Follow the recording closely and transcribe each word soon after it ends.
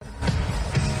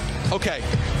Okay.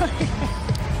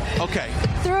 Okay.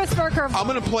 Threw us for a curveball. I'm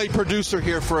going to play producer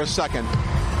here for a second.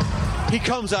 He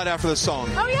comes out after the song.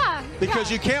 Oh, yeah.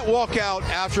 Because you can't walk out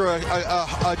after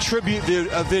a tribute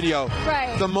video.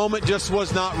 Right. The moment just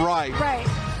was not right. Right.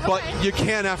 But you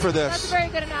can after this. That's a very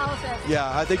good analysis.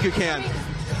 Yeah, I think you can.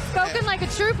 Spoken like a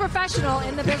true professional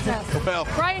in the business. Well,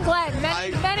 Brian Glenn,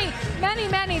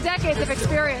 many decades of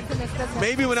experience in this business.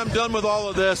 Maybe when I'm done with all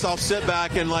of this, I'll sit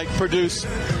back and produce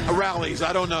rallies.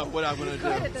 I don't know what I'm going to do.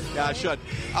 Yeah, I should.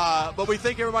 But we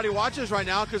think everybody watches right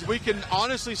now because we can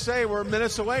honestly say we're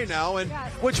minutes away now, and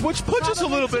which puts us a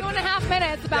little bit 2.5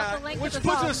 minutes about the length which of the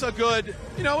puts song. us a good.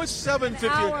 It's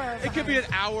 7:50. It could be an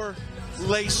hour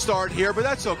late start here, but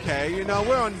that's okay.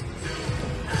 We're on.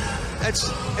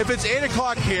 If it's 8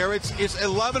 o'clock here, it's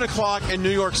 11 o'clock in New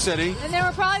York City. And there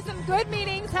were probably some good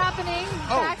meetings happening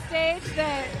backstage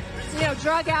that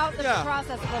drug out the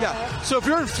process a little bit. So if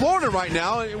you're in Florida right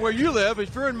now, where you live,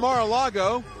 if you're in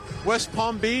Mar-a-Lago, West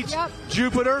Palm Beach,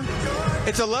 Jupiter,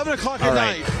 it's 11 o'clock at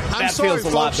night. I'm sorry, feels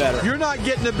a lot folks. better. You're not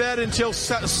getting to bed until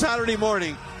Saturday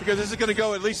morning because this is going to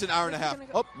go at least an hour and a half.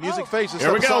 Music faces.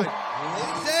 Here we go.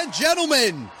 Ladies and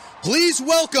gentlemen, please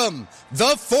welcome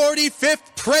the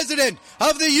 45th President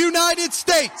of the United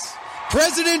States,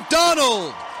 President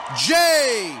Donald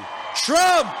J.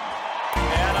 Trump.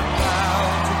 And I'm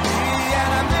proud to be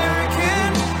an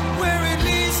American, where at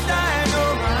least I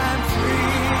know I'm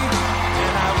free.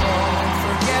 And I won't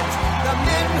forget the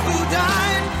men who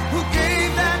died, who gave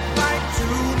that right to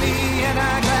me. And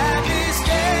I gladly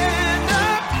stand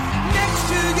up next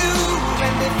to you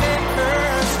and defend her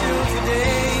still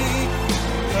today.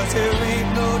 'Cause there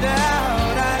ain't no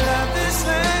doubt I love this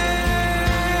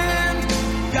land.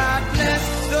 God bless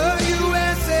the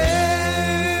USA.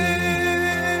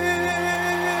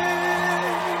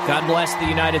 God bless the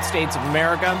United States of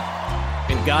America,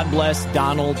 and God bless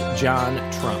Donald John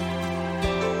Trump.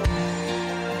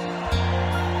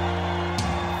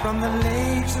 From the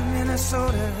lakes of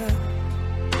Minnesota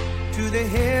to the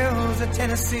hills of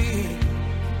Tennessee,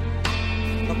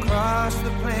 across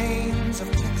the plains of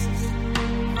Texas,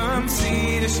 from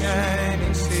sea to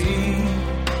shining sea,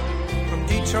 from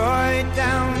Detroit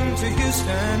down to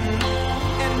Houston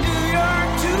and New York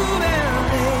to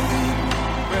LA,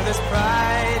 where there's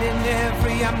pride in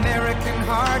every American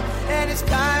heart, and it's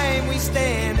time we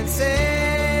stand and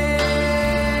say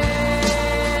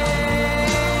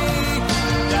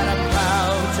that I'm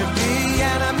proud to be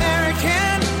an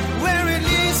American, where at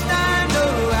least I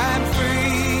know I'm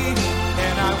free,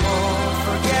 and I won't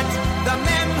forget the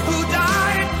men who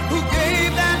died, who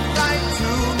gave that right to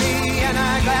me, and I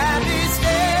gladly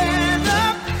stand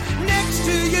up next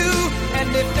to you and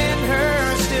defend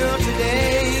her still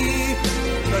today.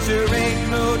 'Cause there ain't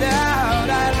no doubt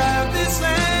I love this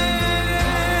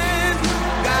land.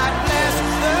 God bless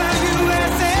the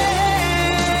USA.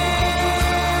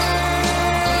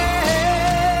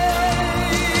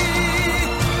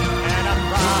 And I'm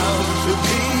proud to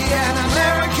be an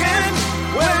American,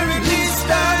 where at least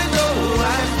I know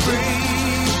I'm free.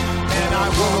 And I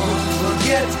won't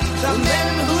forget the men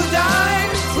who died,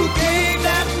 who gave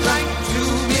that right to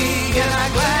me. And I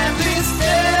gladly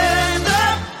stand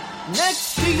up next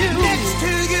to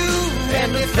you, and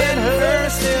defend her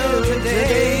still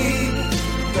today.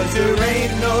 'Cause there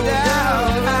ain't no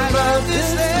doubt I love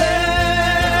this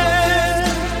land.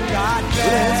 God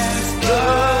bless the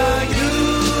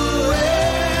USA.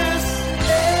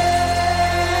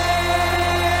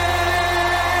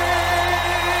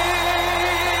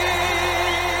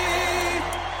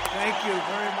 Thank you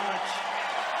very much.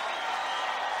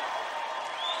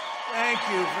 Thank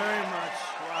you very much.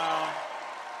 Wow.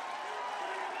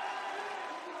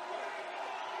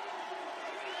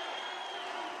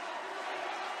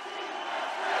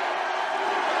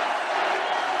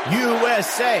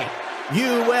 USA,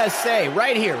 USA,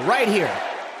 right here, right here.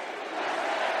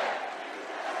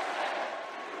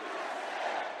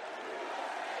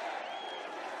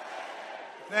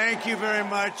 Thank you very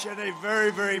much, and a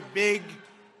very, very big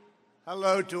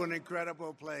hello to an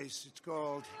incredible place. It's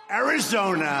called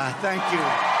Arizona. Thank you.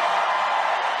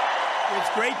 It's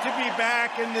great to be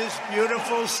back in this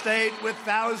beautiful state with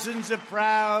thousands of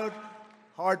proud,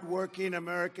 hardworking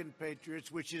American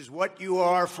patriots, which is what you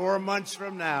are 4 months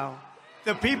from now.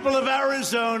 The people of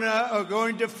Arizona are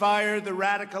going to fire the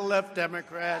radical left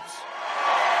Democrats.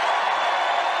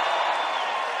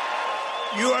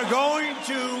 You are going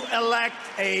to elect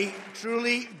a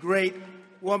truly great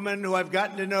woman who I've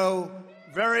gotten to know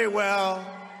very well,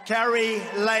 Carrie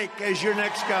Lake, as your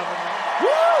next governor.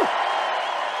 Woo!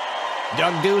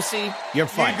 Doug Ducey, you're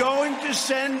fired. You're going to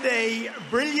send a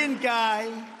brilliant guy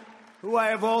who I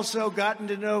have also gotten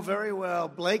to know very well,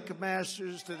 Blake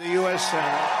Masters, to the U.S.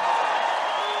 Senate.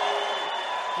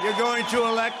 You're going to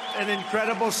elect an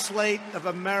incredible slate of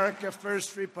America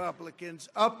First Republicans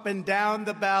up and down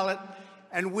the ballot,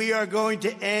 and we are going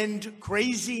to end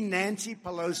crazy Nancy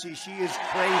Pelosi. She is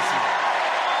crazy.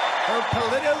 Her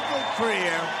political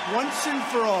career, once and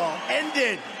for all,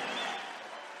 ended.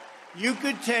 You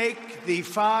could take the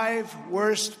 5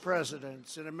 worst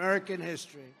presidents in American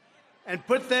history and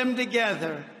put them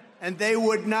together, and they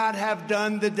would not have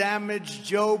done the damage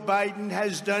Joe Biden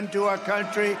has done to our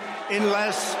country in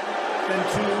less than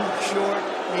 2 short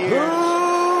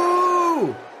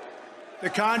years. Boo! The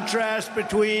contrast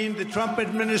between the Trump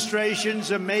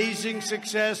administration's amazing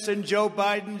success and Joe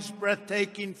Biden's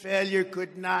breathtaking failure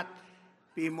could not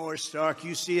be more stark.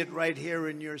 You see it right here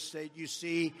in your state. You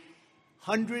see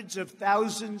hundreds of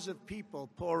thousands of people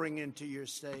pouring into your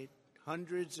state,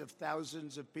 hundreds of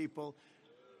thousands of people,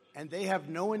 and they have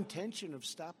no intention of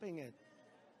stopping it.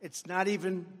 It's not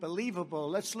even believable.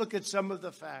 Let's look at some of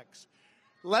the facts.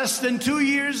 Less than 2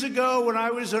 years ago, when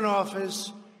I was in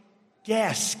office,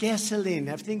 gasoline,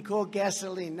 a thing called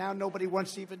gasoline, now nobody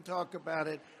wants to even talk about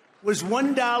it, was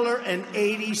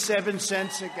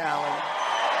 $1.87 a gallon.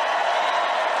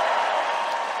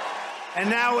 And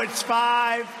now it's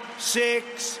 $5,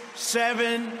 $6,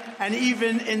 $7, and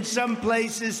even in some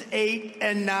places $8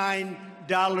 and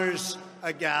 $9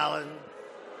 a gallon.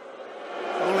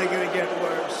 Only going to get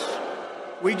worse.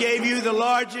 We gave you the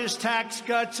largest tax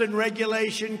cuts and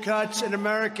regulation cuts in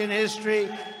American history,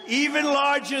 even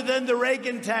larger than the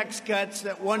Reagan tax cuts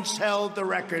that once held the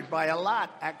record by a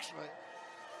lot, actually.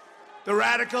 The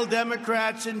radical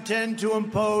Democrats intend to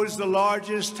impose the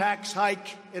largest tax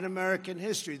hike in American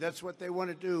history. That's what they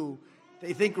want to do.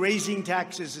 They think raising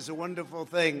taxes is a wonderful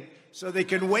thing, so they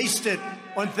can waste it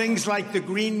on things like the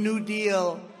Green New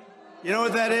Deal. You know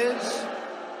what that is?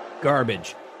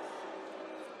 Garbage.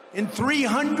 In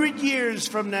 300 years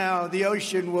from now, the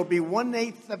ocean will be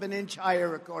 1/8 of an inch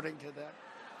higher, according to that.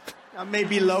 Now,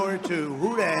 maybe lower, too.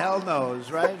 Who the hell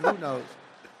knows, right? Who knows?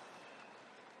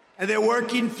 And they're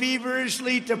working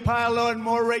feverishly to pile on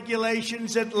more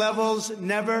regulations at levels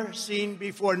never seen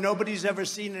before. Nobody's ever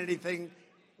seen anything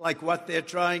like what they're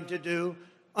trying to do.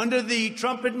 Under the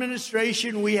Trump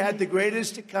administration, we had the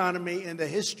greatest economy in the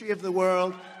history of the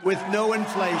world with no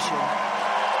inflation.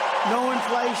 No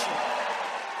inflation.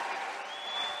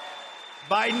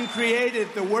 Biden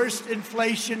created the worst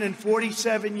inflation in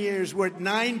 47 years. We're at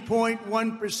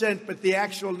 9.1%, but the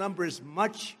actual number is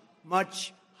much,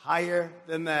 much higher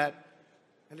than that.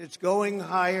 And it's going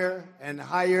higher and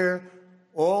higher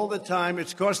all the time.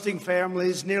 It's costing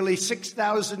families nearly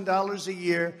 $6,000 a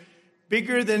year,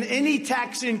 bigger than any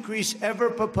tax increase ever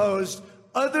proposed,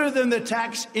 other than the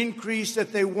tax increase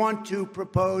that they want to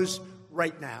propose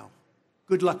right now.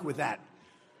 Good luck with that.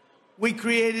 We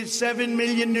created 7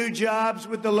 million new jobs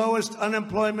with the lowest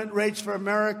unemployment rates for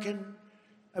Americans.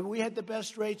 And we had the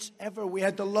best rates ever. We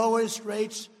had the lowest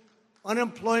rates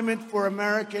unemployment for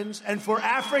Americans, and for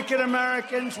African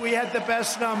Americans, we had the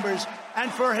best numbers,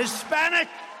 and for Hispanic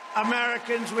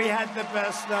Americans, we had the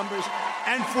best numbers,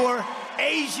 and for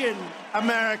Asian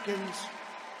Americans,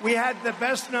 we had the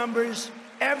best numbers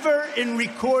ever in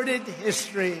recorded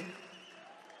history.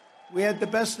 We had the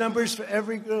best numbers for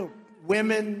every group: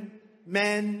 women,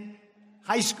 men,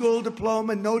 high school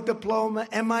diploma, no diploma,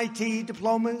 MIT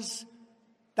diplomas,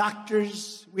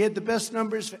 doctors. We had the best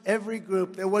numbers for every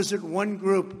group. There wasn't one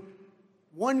group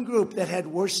that had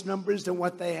worse numbers than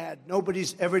what they had.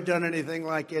 Nobody's ever done anything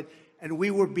like it. And we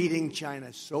were beating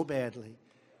China so badly.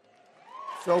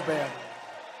 So badly.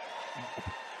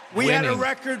 We had a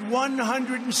record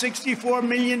 164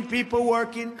 million people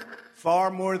working, far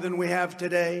more than we have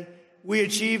today. We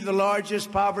achieved the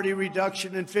largest poverty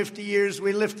reduction in 50 years.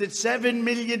 We lifted 7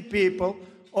 million people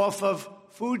off of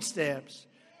food stamps.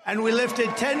 And we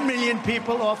lifted 10 million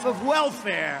people off of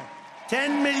welfare.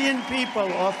 10 million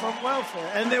people off of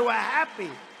welfare. And they were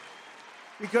happy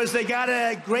because they got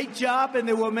a great job and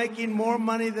they were making more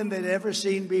money than they'd ever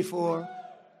seen before.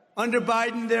 Under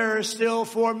Biden, there are still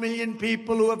 4 million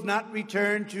people who have not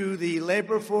returned to the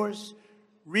labor force.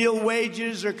 Real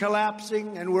wages are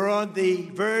collapsing, and we're on the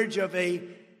verge of a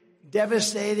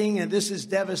devastating, and this is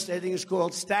devastating, it's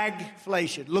called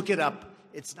stagflation. Look it up.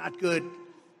 It's not good.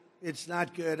 It's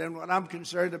not good. And what I'm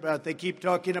concerned about, they keep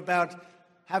talking about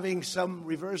having some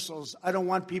reversals. I don't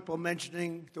want people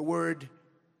mentioning the word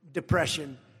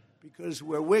depression, because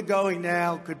where we're going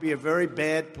now could be a very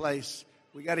bad place.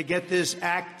 We got to get this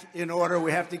act in order.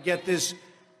 We have to get this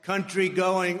country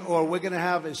going, or we're going to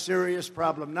have a serious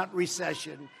problem. Not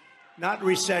recession. Not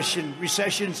recession.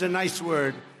 Recession's a nice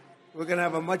word. we're going to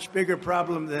have a much bigger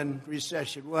problem than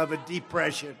recession. We'll have a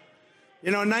depression.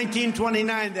 You know, in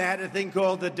 1929, they had a thing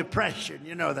called the Depression.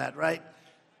 You know that, right?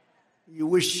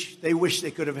 They wish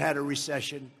they could have had a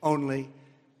recession only.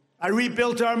 I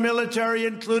rebuilt our military,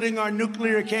 including our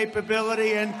nuclear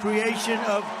capability and creation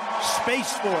of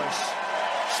Space Force.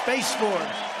 Space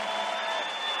Force.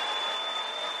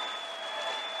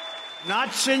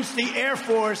 Not since the Air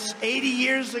Force 80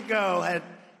 years ago had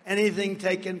anything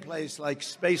taken place like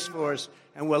Space Force,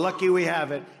 and we're lucky we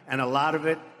have it, and a lot of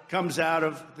it comes out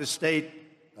of the state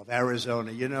of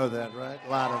Arizona. You know that, right? A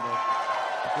lot of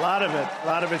it. A lot of it. A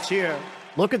lot of it's here.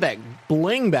 Look at that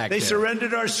bling back there. They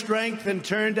surrendered our strength and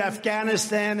turned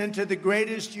Afghanistan into the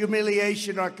greatest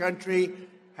humiliation our country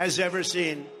has ever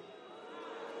seen.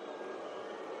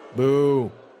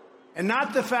 Boo. And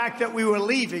not the fact that we were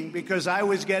leaving, because I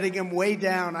was getting them way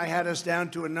down. I had us down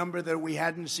to a number that we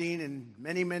hadn't seen in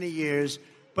many, many years.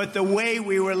 But the way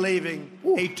we were leaving,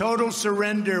 a total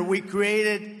surrender. We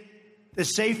created the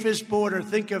safest border.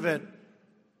 Think of it.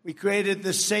 We created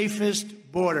the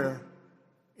safest border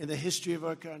in the history of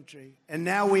our country. And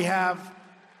now we have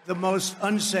the most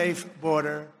unsafe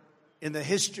border in the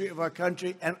history of our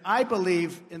country. And I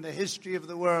believe in the history of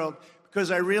the world, because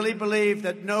I really believe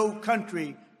that no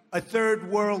country, a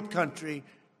third world country,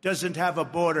 doesn't have a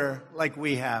border like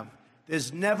we have.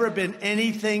 There's never been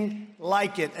anything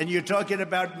like it. And you're talking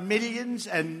about millions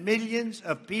and millions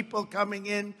of people coming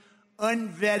in,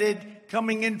 unvetted,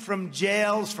 coming in from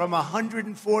jails from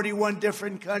 141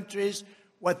 different countries.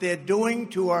 What they're doing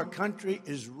to our country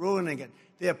is ruining it.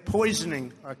 They're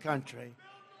poisoning our country.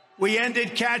 We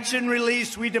ended catch and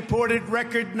release. We deported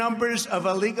record numbers of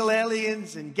illegal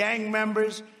aliens and gang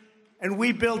members. And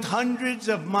we built hundreds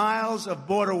of miles of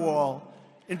border wall.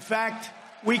 In fact,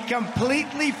 we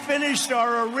completely finished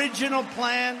our original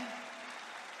plan.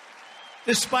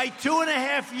 Despite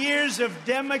 2.5 years of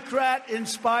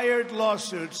Democrat-inspired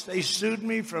lawsuits, they sued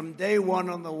me from day one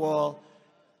on the wall.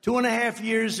 2.5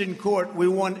 years in court. We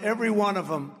won every one of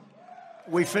them.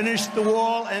 We finished the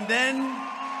wall, and then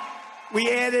we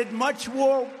added much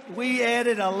wall. We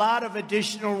added a lot of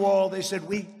additional wall. They said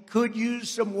we could use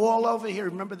some wall over here.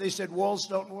 Remember, they said walls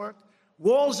don't work?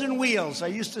 Walls and wheels, I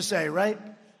used to say, right?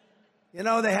 You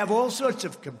know, they have all sorts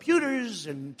of computers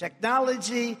and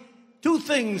technology. Two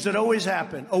things that always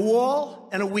happen, a wall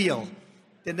and a wheel.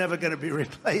 They're never going to be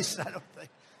replaced, I don't think.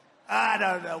 I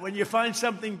don't know. When you find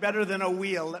something better than a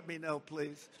wheel, let me know,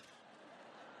 please.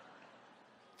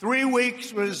 3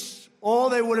 weeks was all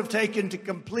they would have taken to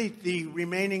complete the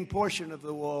remaining portion of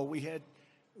the wall.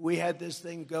 We had this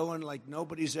thing going like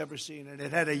nobody's ever seen it.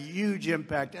 It had a huge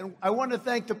impact. And I want to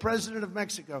thank the president of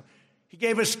Mexico. He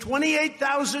gave us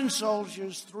 28,000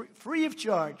 soldiers, free of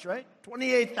charge, right?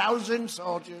 28,000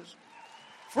 soldiers,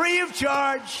 free of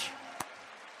charge.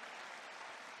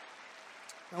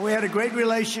 And we had a great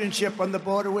relationship on the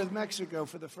border with Mexico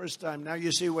for the first time. Now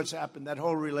you see what's happened. That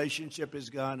whole relationship is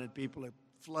gone, and people are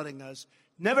flooding us.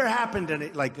 Never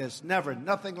happened like this. Never.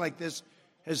 Nothing like this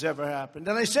has ever happened.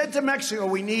 And I said to Mexico,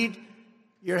 we need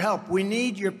your help. We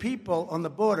need your people on the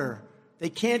border. They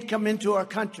can't come into our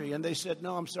country. And they said,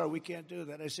 no, I'm sorry, we can't do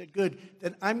that. I said, good.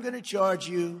 Then I'm going to charge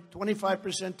you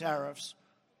 25% tariffs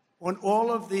on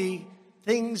all of the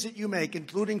things that you make,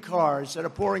 including cars that are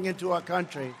pouring into our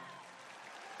country.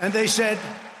 And they said,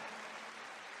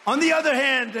 on the other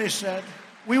hand, they said,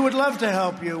 we would love to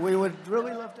help you. We would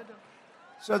really love to do it.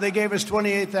 So they gave us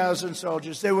 28,000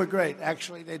 soldiers. They were great.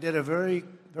 Actually, they did a very,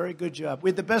 very good job. We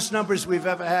had the best numbers we've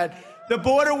ever had. The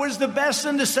border was the best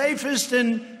and the safest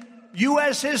in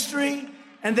U.S. history,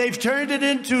 and they've turned it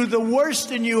into the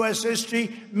worst in U.S.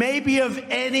 history, maybe of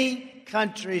any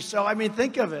country. So, I mean,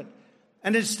 think of it.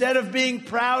 And instead of being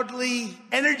proudly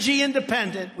energy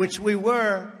independent, which we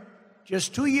were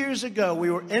just 2 years ago,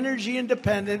 we were energy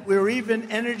independent, we were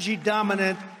even energy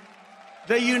dominant.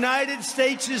 The United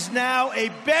States is now a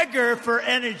beggar for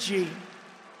energy.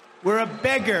 We're a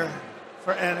beggar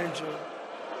for energy.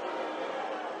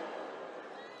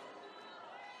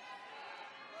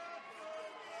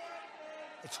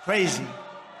 It's crazy.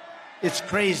 It's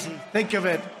crazy. Think of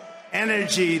it.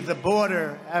 Energy, the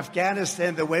border,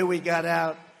 Afghanistan, the way we got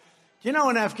out. You know,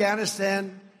 in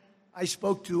Afghanistan, I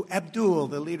spoke to Abdul,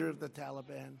 the leader of the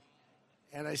Taliban.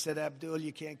 And I said, Abdul,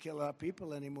 you can't kill our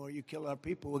people anymore. You kill our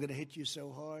people, we're going to hit you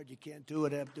so hard. You can't do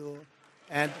it, Abdul.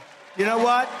 And you know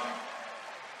what?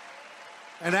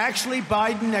 And actually,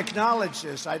 Biden acknowledged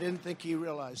this. I didn't think he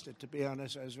realized it, to be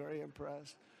honest. I was very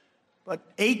impressed. But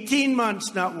 18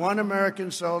 months, not one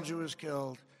American soldier was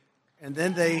killed. And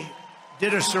then they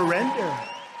did a surrender.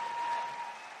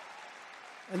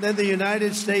 And then the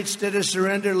United States did a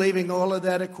surrender, leaving all of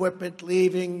that equipment,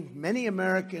 leaving many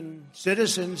American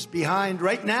citizens behind.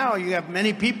 Right now, you have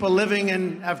many people living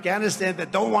in Afghanistan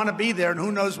that don't want to be there, and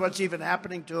who knows what's even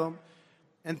happening to them.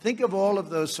 And think of all of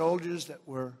those soldiers that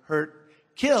were hurt,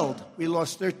 killed. We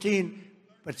lost 13,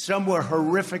 but some were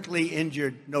horrifically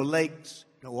injured. No legs,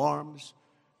 no arms,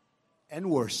 and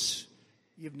worse.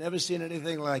 You've never seen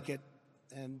anything like it.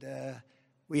 And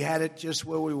we had it just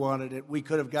where we wanted it. We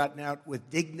could have gotten out with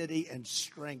dignity and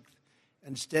strength.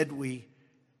 Instead, we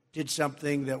did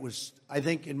something that was, I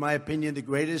think, in my opinion, the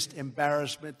greatest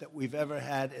embarrassment that we've ever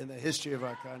had in the history of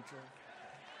our country.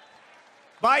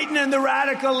 Biden and the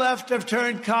radical left have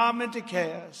turned calm into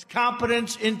chaos,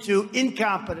 competence into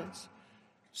incompetence,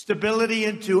 stability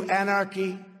into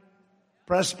anarchy,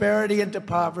 prosperity into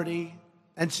poverty,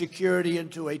 and security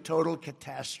into a total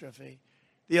catastrophe.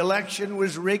 The election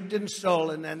was rigged and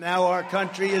stolen, and now our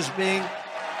country is being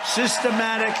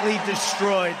systematically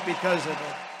destroyed because of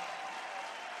it.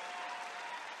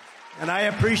 And I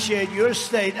appreciate your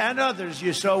state and others.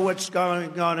 You saw what's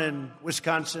going on in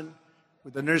Wisconsin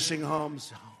with the nursing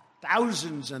homes,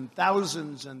 thousands and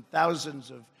thousands and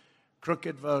thousands of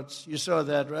crooked votes. You saw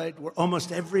that, right? Where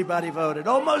almost everybody voted.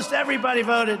 Almost everybody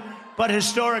voted, but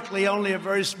historically only a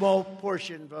very small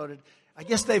portion voted. I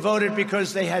guess they voted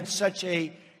because they had such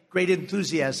a great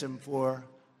enthusiasm for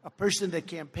a person that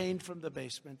campaigned from the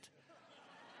basement.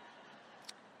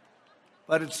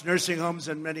 But it's nursing homes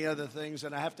and many other things,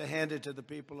 and I have to hand it to the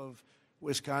people of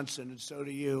Wisconsin, and so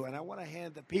do you. And I want to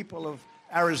hand the people of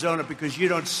Arizona, because you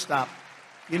don't stop.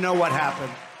 You know what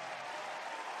happened.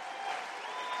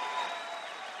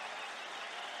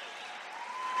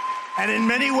 And in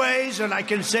many ways, and I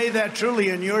can say that truly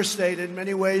in your state, in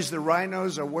many ways, the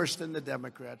rhinos are worse than the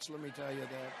Democrats. Let me tell you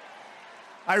that.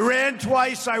 I ran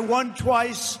twice, I won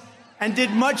twice, and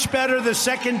did much better the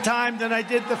second time than I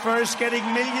did the first, getting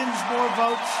millions more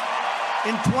votes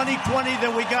in 2020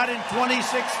 than we got in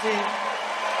 2016.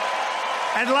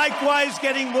 And likewise,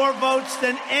 getting more votes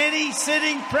than any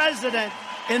sitting president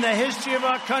in the history of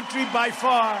our country by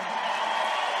far.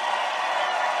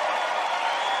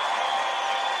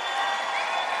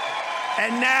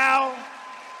 And now,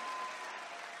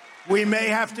 we may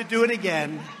have to do it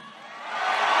again.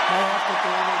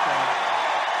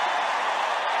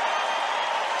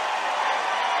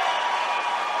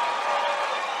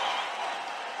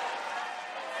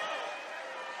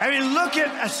 I mean,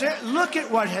 look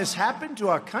at what has happened to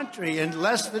our country in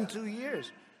less than 2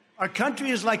 years. Our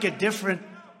country is like a different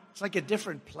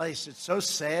place. It's so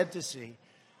sad to see.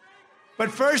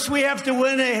 But first, we have to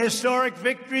win a historic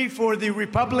victory for the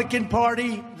Republican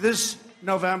Party this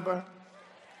November.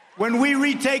 When we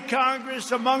retake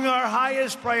Congress, among our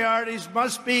highest priorities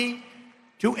must be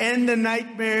to end the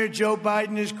nightmare Joe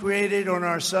Biden has created on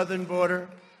our southern border.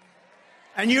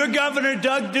 And your governor,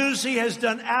 Doug Ducey, has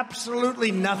done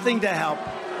absolutely nothing to help.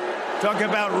 Talk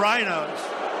about rhinos.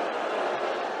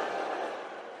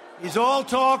 He's all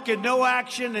talk and no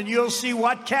action, and you'll see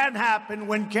what can happen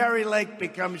when Kari Lake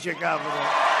becomes your governor.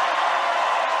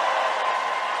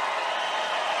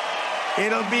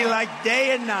 It'll be like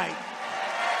day and night.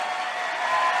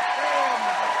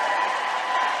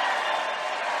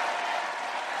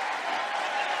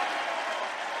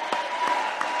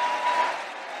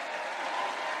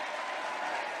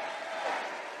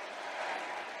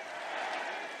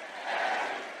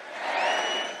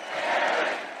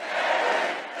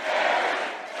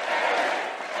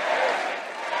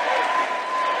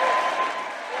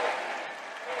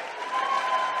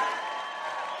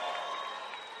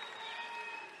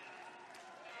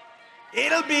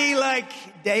 It'll be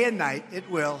like day and night. It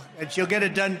will. And she'll get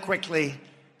it done quickly.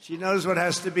 She knows what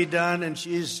has to be done, and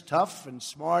she's tough and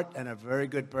smart and a very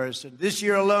good person. This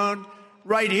year alone,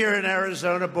 right here in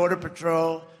Arizona, Border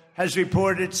Patrol has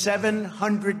reported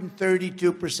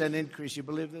 732% increase. You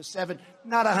believe this?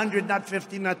 Not 100, not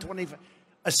 50, not 25.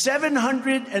 A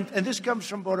 700, and this comes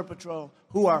from Border Patrol,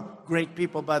 who are great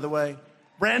people, by the way.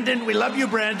 Brandon, we love you,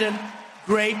 Brandon.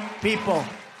 Great people.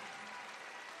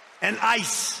 And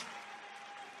ICE.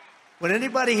 Would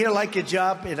anybody here like a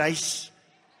job at ICE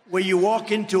where you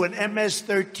walk into an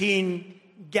MS-13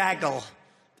 gaggle?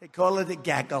 They call it a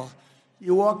gaggle.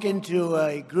 You walk into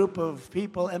a group of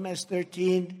people,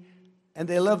 MS-13, and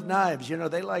they love knives. You know,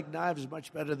 they like knives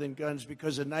much better than guns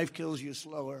because a knife kills you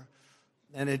slower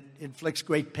and it inflicts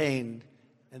great pain.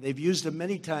 And they've used them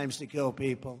many times to kill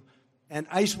people. And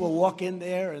ICE will walk in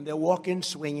there, and they'll walk in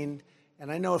swinging.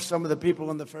 And I know of some of the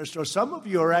people in the first row, some of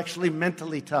you are actually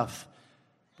mentally tough.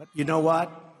 But you know what?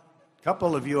 A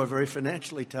couple of you are very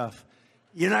financially tough.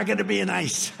 You're not going to be in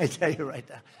ICE, I tell you right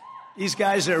now. These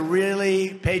guys are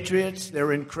really patriots.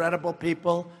 They're incredible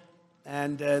people.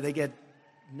 And they get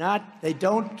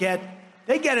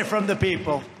it from the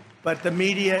people. But the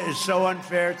media is so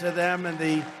unfair to them, and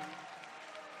the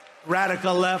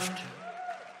radical left,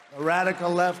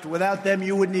 without them,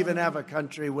 you wouldn't even have a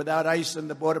country. Without ICE and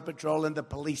the Border Patrol and the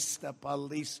police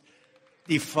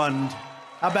defund.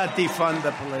 How about defund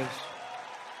the police?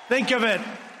 Think of it.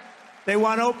 They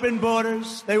want open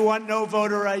borders. They want no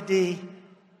voter ID.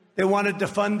 They want to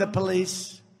defund the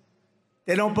police.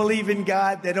 They don't believe in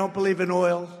God. They don't believe in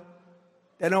oil.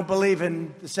 They don't believe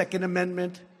in the Second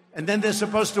Amendment. And then they're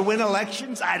supposed to win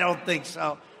elections? I don't think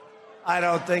so.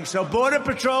 Border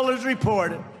Patrol has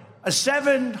reported a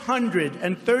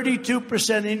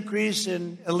 732% increase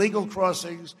in illegal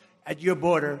crossings at your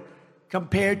border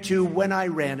compared to when I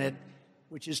ran it,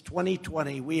 which is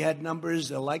 2020. We had numbers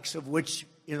the likes of which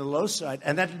in the low side,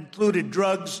 and that included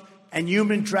drugs and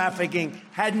human trafficking,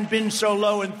 hadn't been so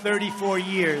low in 34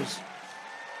 years.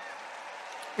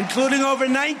 Including over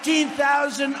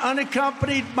 19,000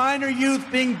 unaccompanied minor youth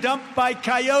being dumped by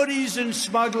coyotes and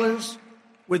smugglers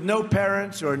with no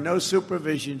parents or no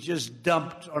supervision, just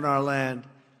dumped on our land.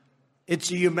 It's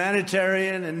a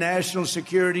humanitarian and national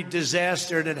security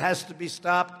disaster, and it has to be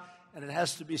stopped, and it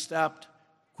has to be stopped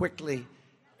quickly.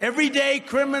 Every day,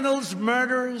 criminals,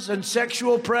 murderers, and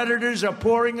sexual predators are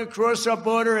pouring across our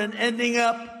border and ending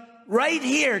up right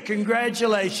here,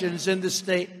 congratulations, in the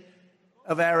state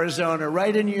of Arizona,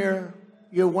 right in your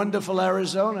wonderful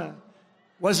Arizona.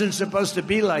 Wasn't supposed to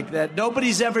be like that.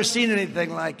 Nobody's ever seen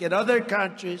anything like it. Other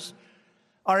countries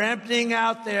are emptying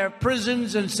out their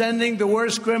prisons and sending the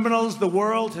worst criminals the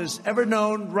world has ever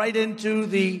known right into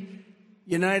the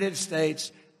United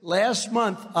States. Last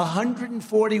month,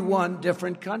 141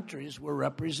 different countries were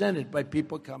represented by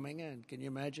people coming in. Can you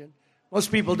imagine?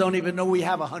 Most people don't even know we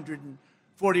have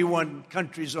 141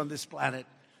 countries on this planet.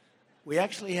 We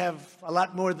actually have a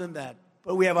lot more than that.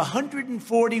 But we have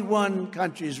 141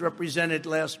 countries represented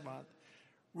last month.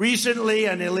 Recently,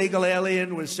 an illegal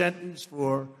alien was sentenced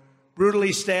for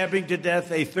brutally stabbing to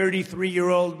death a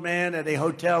 33-year-old man at a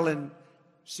hotel in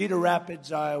Cedar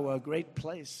Rapids, Iowa. A great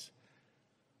place.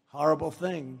 Horrible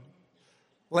thing.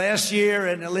 Last year,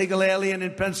 an illegal alien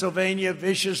in Pennsylvania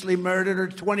viciously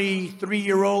murdered a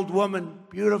 23-year-old woman.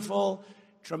 Beautiful,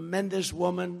 tremendous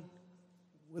woman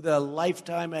with a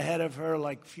lifetime ahead of her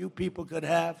like few people could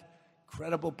have.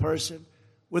 Incredible person.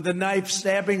 With a knife,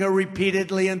 stabbing her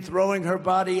repeatedly and throwing her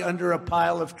body under a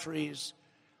pile of trees.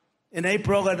 In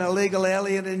April, an illegal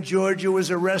alien in Georgia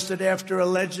was arrested after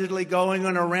allegedly going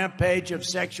on a rampage of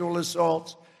sexual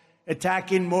assaults,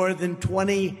 attacking more than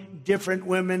 20 different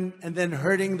women and then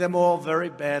hurting them all very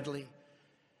badly.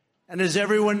 And as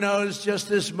everyone knows, just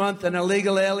this month, an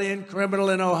illegal alien criminal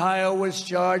in Ohio was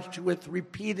charged with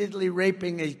repeatedly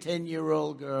raping a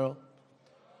 10-year-old girl.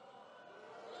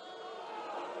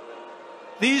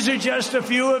 These are just a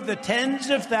few of the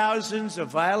tens of thousands of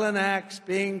violent acts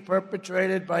being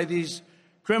perpetrated by these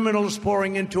criminals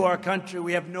pouring into our country.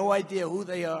 We have no idea who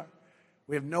they are.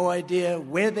 We have no idea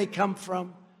where they come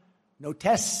from. No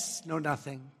tests, no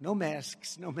nothing. No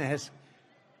masks, no masks.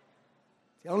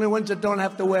 The only ones that don't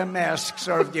have to wear masks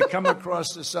are if you come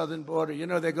across the southern border. You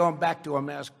know, they're going back to a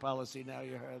mask policy now.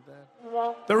 You heard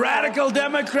that? The radical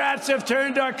Democrats have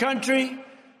turned our country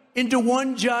into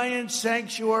one giant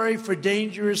sanctuary for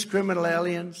dangerous criminal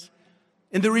aliens.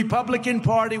 In the Republican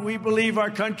Party, we believe our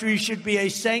country should be a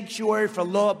sanctuary for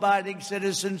law-abiding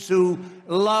citizens who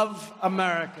love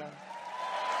America.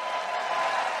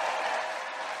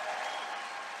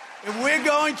 If we're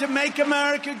going to make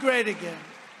America great again,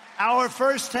 our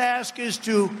first task is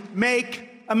to make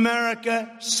America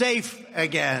safe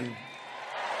again.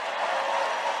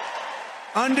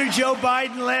 Under Joe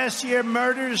Biden last year,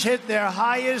 murders hit their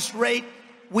highest rate,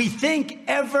 we think,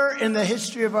 ever in the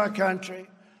history of our country.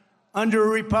 Under a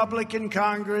Republican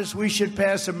Congress, we should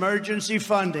pass emergency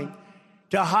funding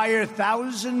to hire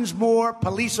thousands more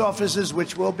police officers,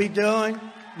 which we'll be doing,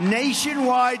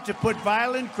 nationwide, to put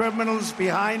violent criminals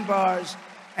behind bars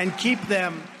and keep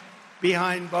them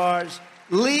behind bars.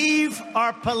 Leave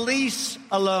our police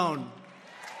alone.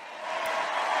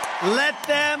 Let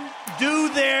them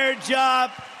do their job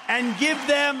and give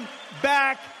them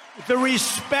back the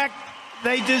respect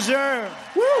they deserve.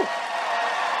 Woo!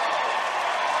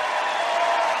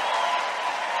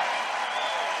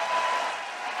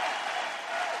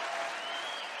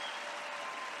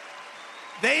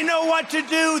 They know what to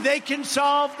do. They can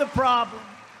solve the problem.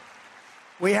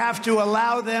 We have to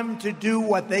allow them to do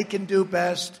what they can do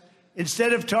best.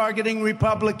 Instead of targeting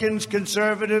Republicans,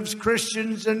 conservatives,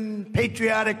 Christians, and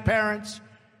patriotic parents,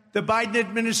 The Biden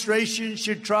administration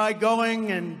should try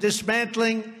going and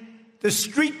dismantling the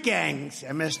street gangs,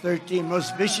 MS-13,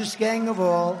 most vicious gang of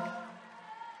all,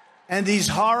 and these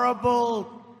horrible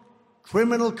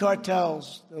criminal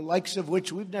cartels, the likes of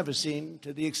which we've never seen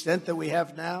to the extent that we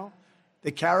have now.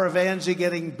 The caravans are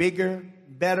getting bigger,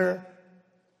 better,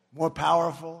 more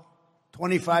powerful,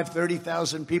 25,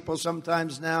 30,000 people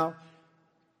sometimes now.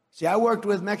 See, I worked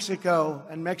with Mexico,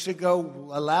 and Mexico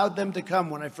allowed them to come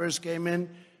when I first came in.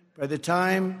 By the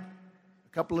time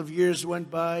a couple of years went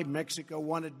by, Mexico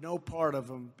wanted no part of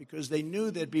them because they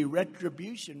knew there'd be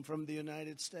retribution from the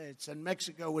United States, and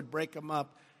Mexico would break them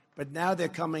up. But now they're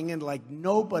coming in like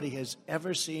nobody has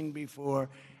ever seen before,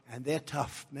 and they're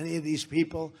tough. Many of these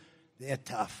people, they're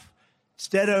tough.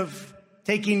 Instead of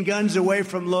taking guns away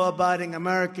from law-abiding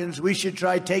Americans, we should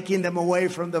try taking them away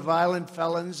from the violent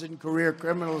felons and career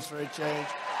criminals for a change,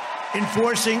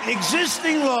 enforcing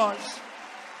existing laws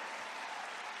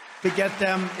to get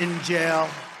them in jail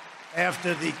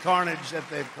after the carnage that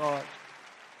they've caused.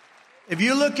 If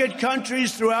you look at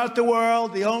countries throughout the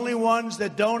world, the only ones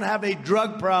that don't have a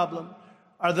drug problem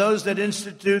are those that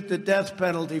institute the death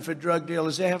penalty for drug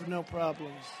dealers. They have no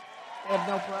problems. They have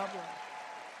no problem.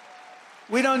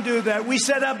 We don't do that. We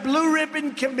set up blue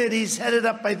ribbon committees headed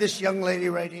up by this young lady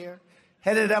right here,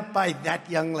 headed up by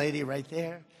that young lady right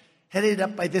there, headed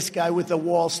up by this guy with the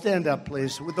wall. Stand up,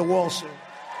 please, with the wall, sir.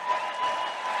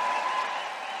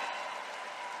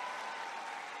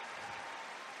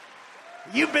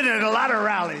 You've been at a lot of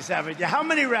rallies, haven't you? How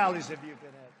many rallies have you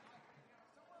been at?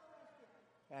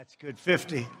 That's good,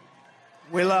 50.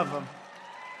 We love them.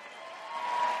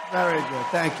 Very good,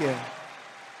 thank you.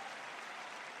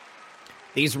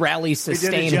 These rallies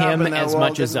sustain him as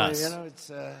much as us. You know,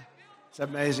 it's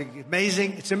amazing.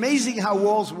 It's amazing how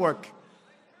walls work.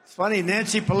 It's funny,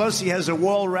 Nancy Pelosi has a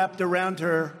wall wrapped around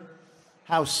her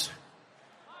house.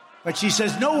 But she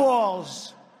says, no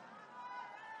walls.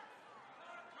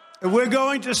 If we're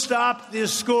going to stop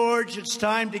this scourge, it's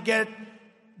time to get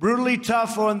brutally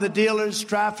tough on the dealers,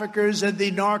 traffickers, and the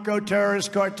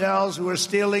narco-terrorist cartels who are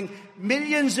stealing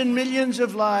millions and millions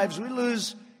of lives. We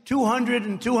lose 200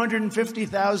 and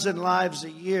 250,000 lives a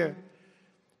year.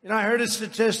 You know, I heard a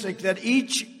statistic that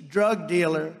each drug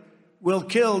dealer will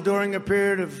kill during a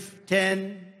period of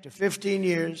 10 to 15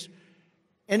 years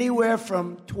anywhere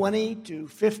from 20 to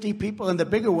 50 people, and the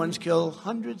bigger ones kill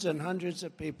hundreds and hundreds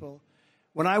of people.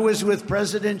 When I was with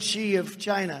President Xi of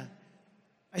China,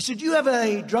 I said, do you have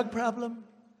a drug problem?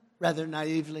 Rather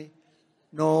naively.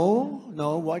 No,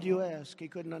 why do you ask? He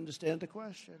couldn't understand the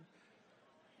question.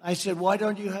 I said, why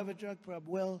don't you have a drug problem?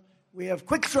 Well, we have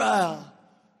quick trial.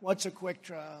 What's a quick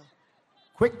trial?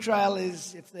 Quick trial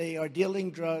is if they are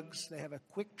dealing drugs, they have a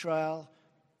quick trial,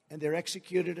 and they're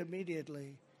executed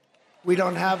immediately. We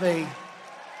don't have a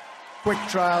quick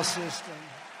trial system.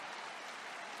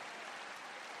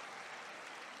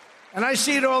 And I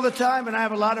see it all the time, and I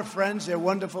have a lot of friends. They're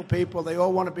wonderful people. They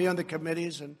all want to be on the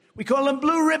committees, and we call them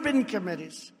blue ribbon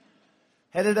committees,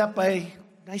 headed up by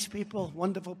nice people,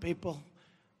 wonderful people,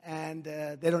 and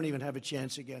they don't even have a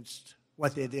chance against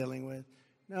what they're dealing with.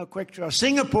 No, quick trial.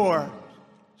 Singapore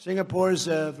is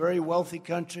a very wealthy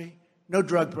country. No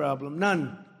drug problem,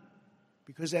 none,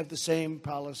 because they have the same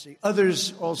policy.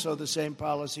 Others also the same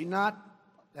policy, not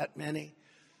that many.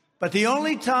 But the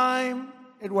only time...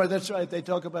 Well, that's right. They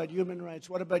talk about human rights.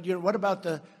 What about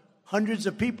the hundreds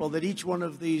of people that each one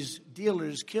of these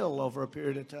dealers kill over a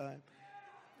period of time?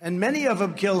 And many of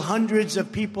them kill hundreds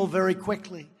of people very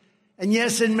quickly. And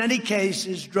yes, in many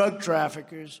cases, drug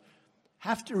traffickers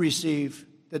have to receive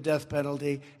the death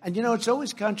penalty. And, you know, it's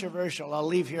always controversial. I'll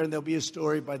leave here, and there'll be a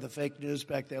story by the fake news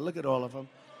back there. Look at all of them.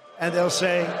 And they'll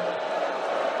say,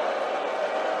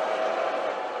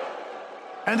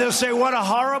 what a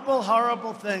horrible,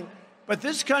 horrible thing. But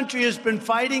this country has been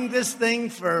fighting this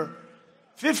thing for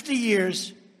 50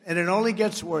 years, and it only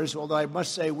gets worse, although I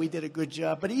must say we did a good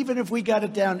job. But even if we got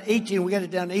it down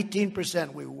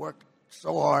 18%. We worked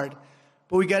so hard,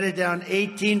 but we got it down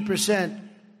 18%.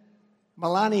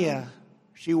 Melania,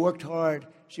 she worked hard.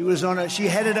 She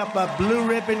headed up a blue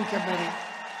ribbon committee.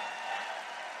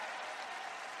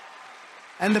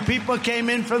 And the people came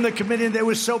in from the committee, and they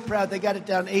were so proud. They got it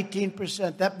down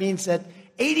 18%. That means that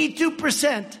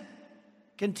 82%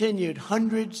 continued.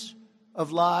 Hundreds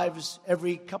of lives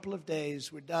every couple of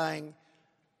days were dying.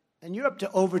 And you're up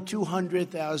to over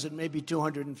 200,000, maybe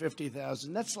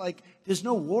 250,000. That's like, there's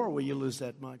no war where you lose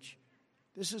that much.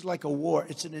 This is like a war.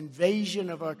 It's an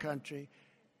invasion of our country.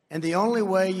 And the only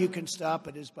way you can stop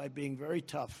it is by being very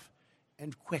tough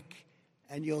and quick.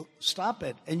 And you'll stop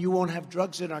it. And you won't have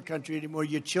drugs in our country anymore.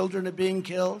 Your children are being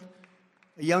killed.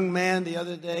 A young man the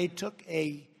other day took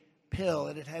a pill,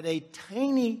 and it had a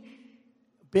tiny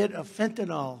bit of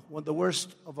fentanyl, one of the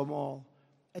worst of them all.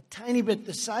 A tiny bit,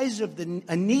 the size of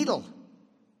a needle,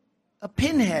 a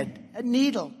pinhead, a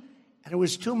needle. And it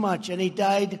was too much, and he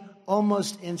died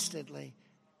almost instantly.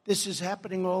 This is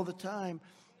happening all the time.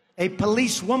 A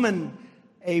policewoman,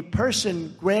 a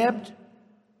person grabbed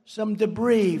some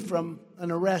debris from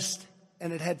an arrest,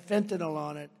 and it had fentanyl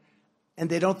on it, and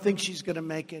they don't think she's going to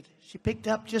make it. She picked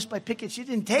up just by picking. She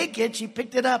didn't take it. She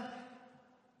picked it up.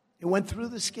 It went through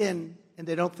the skin, and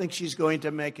they don't think she's going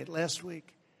to make it last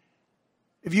week.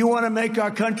 If you want to make our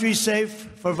country safe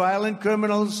for violent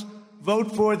criminals,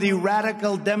 vote for the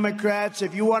radical Democrats.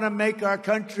 If you want to make our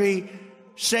country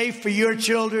safe for your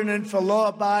children and for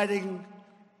law-abiding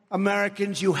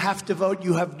Americans, you have to vote.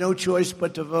 You have no choice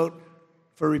but to vote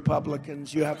for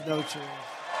Republicans. You have no choice.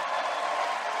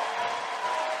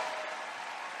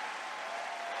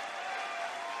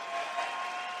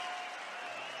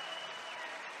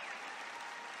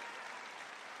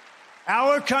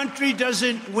 Our country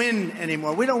doesn't win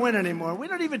anymore. We don't win anymore. We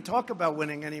don't even talk about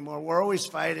winning anymore. We're always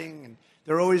fighting, and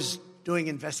they're always doing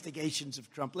investigations of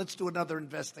Trump. Let's do another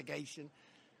investigation.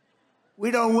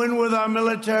 We don't win with our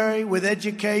military, with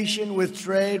education, with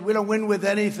trade. We don't win with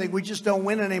anything. We just don't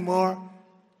win anymore.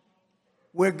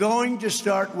 We're going to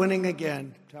start winning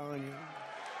again, I'm telling you.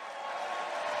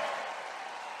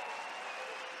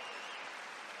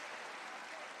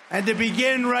 And to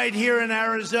begin right here in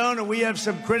Arizona, we have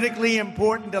some critically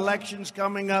important elections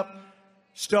coming up,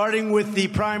 starting with the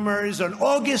primaries on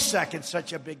August 2nd,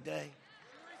 such a big day.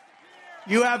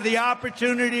 You have the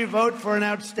opportunity to vote for an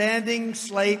outstanding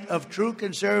slate of true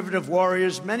conservative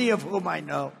warriors, many of whom I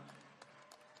know,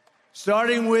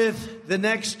 starting with the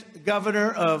next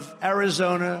governor of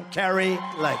Arizona, Kari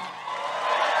Lake.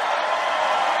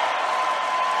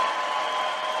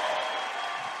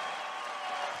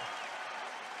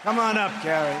 Come on up,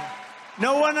 Kari.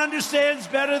 No one understands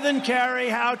better than Kari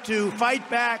how to fight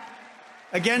back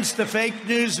against the fake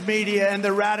news media and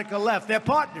the radical left. They're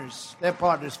partners. They're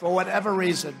partners for whatever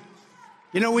reason.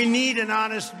 You know, we need an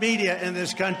honest media in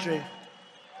this country.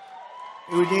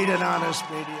 We need an honest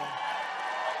media.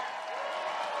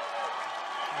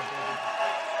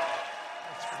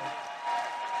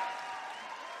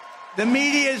 The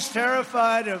media is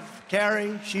terrified of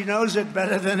Kari. She knows it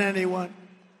better than anyone,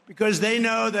 because they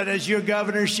know that as your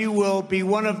governor, she will be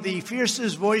one of the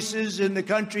fiercest voices in the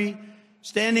country,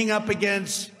 standing up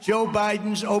against Joe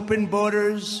Biden's open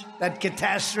borders, that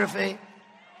catastrophe.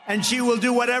 And she will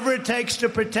do whatever it takes to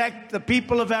protect the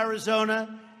people of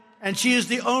Arizona. And she is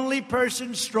the only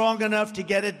person strong enough to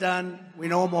get it done. We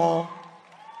know them all.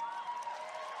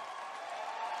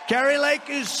 Kari Lake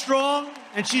is strong,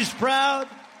 and she's proud,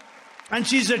 and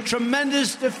she's a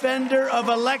tremendous defender of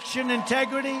election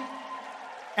integrity.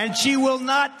 And she will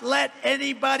not let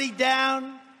anybody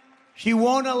down. She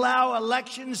won't allow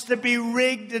elections to be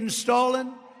rigged and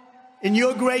stolen in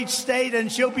your great state,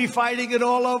 and she'll be fighting it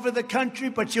all over the country,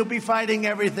 but she'll be fighting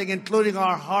everything, including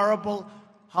our horrible,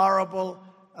 horrible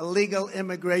illegal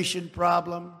immigration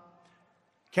problem.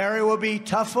 Kari will be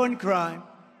tough on crime.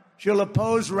 She'll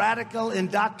oppose radical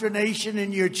indoctrination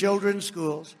in your children's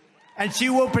schools, and she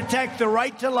will protect the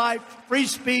right to life, free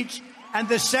speech, and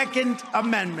the Second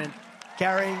Amendment.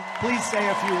 Kari, please say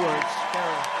a few words.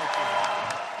 Kari, thank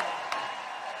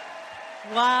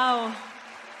you. Wow.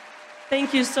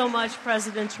 Thank you so much,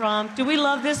 President Trump. Do we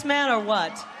love this man or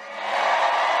what?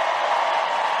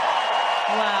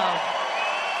 Wow.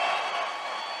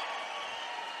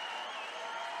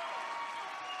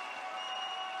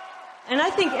 And I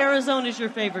think Arizona is your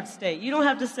favorite state. You don't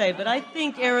have to say, but I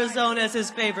think Arizona is his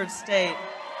favorite state.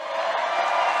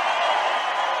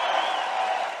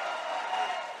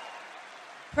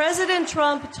 President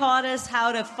Trump taught us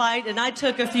how to fight, and I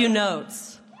took a few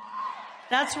notes.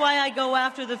 That's why I go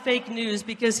after the fake news,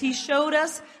 because he showed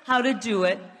us how to do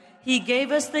it. He gave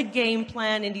us the game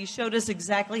plan, and he showed us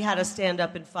exactly how to stand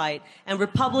up and fight. And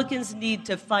Republicans need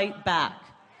to fight back.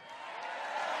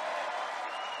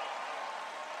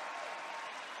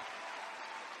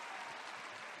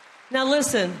 Now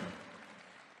listen,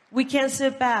 we can't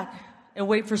sit back and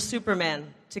wait for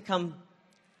Superman to come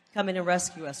in and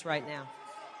rescue us right now.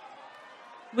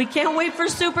 We can't wait for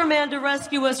Superman to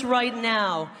rescue us right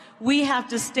now. We have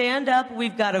to stand up.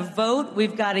 We've got to vote.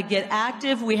 We've got to get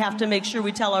active. We have to make sure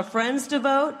we tell our friends to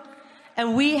vote.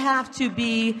 And we have to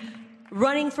be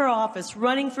running for office,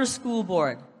 running for school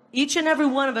board. Each and every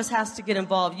one of us has to get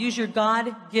involved. Use your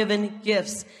God-given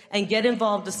gifts and get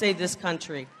involved to save this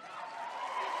country.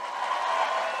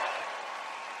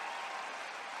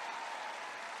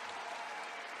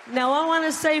 Now, I want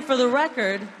to say for the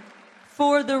record,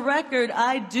 For the record,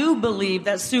 I do believe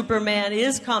that Superman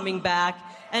is coming back,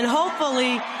 and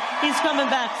hopefully he's coming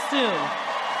back soon.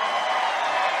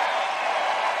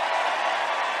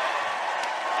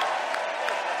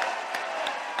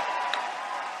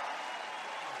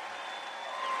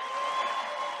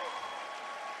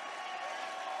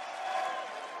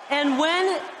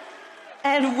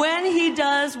 And when he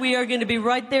does, we are going to be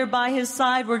right there by his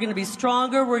side. We're going to be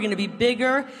stronger. We're going to be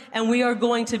bigger. And we are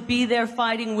going to be there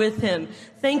fighting with him.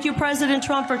 Thank you, President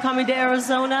Trump, for coming to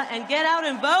Arizona. And get out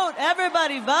and vote.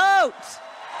 Everybody vote.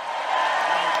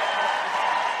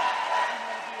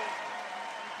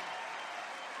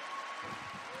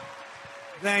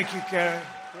 Thank you, Carrie.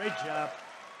 Great job.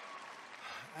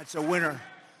 That's a winner.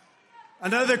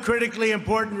 Another critically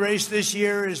important race this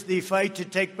year is the fight to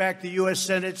take back the U.S.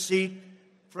 Senate seat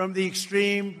from the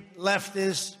extreme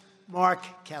leftist Mark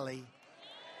Kelly.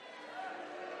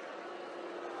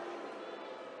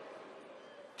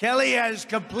 Kelly has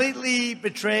completely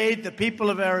betrayed the people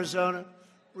of Arizona,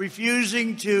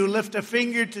 refusing to lift a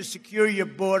finger to secure your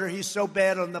border. He's so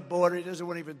bad on the border, he doesn't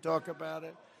want to even talk about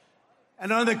it.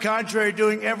 And on the contrary,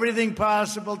 doing everything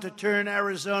possible to turn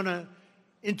Arizona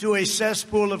into a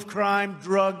cesspool of crime,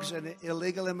 drugs, and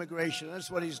illegal immigration.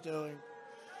 That's what he's doing.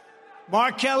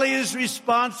 Mark Kelly is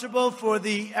responsible for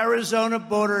the Arizona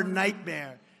border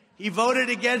nightmare. He voted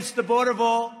against the border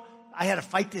wall. I had to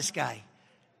fight this guy.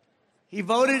 He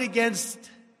voted against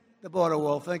the border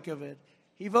wall. Think of it.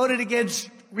 He voted against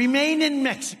remain in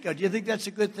Mexico. Do you think that's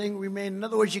a good thing, remain? In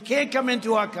other words, you can't come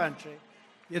into our country.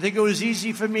 You think it was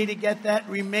easy for me to get that?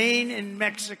 Remain in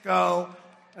Mexico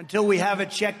until we have it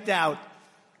checked out.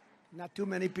 Not too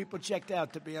many people checked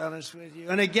out, to be honest with you.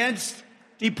 And against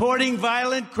deporting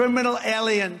violent criminal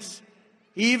aliens.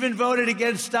 He even voted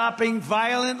against stopping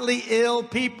violently ill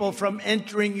people from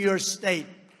entering your state.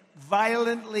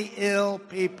 Violently ill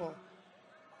people.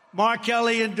 Mark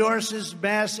Kelly endorses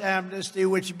mass amnesty,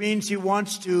 which means he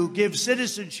wants to give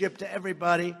citizenship to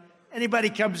everybody.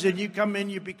 Anybody comes in, you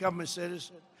become a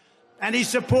citizen. And he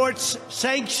supports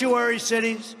sanctuary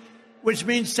cities, which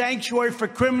means sanctuary for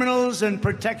criminals and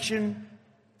protection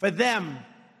for them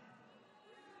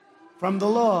from the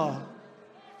law.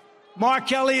 Mark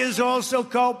Kelly is also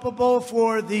culpable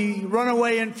for the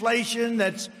runaway inflation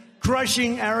that's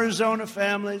crushing Arizona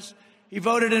families. He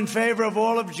voted in favor of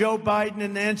all of Joe Biden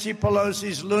and Nancy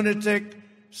Pelosi's lunatic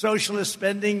socialist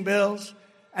spending bills.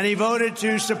 And he voted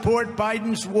to support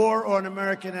Biden's war on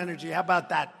American energy. How about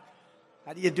that?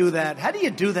 How do you do that? How do you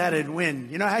do that and win?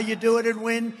 You know how you do it and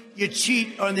win? You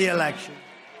cheat on the election.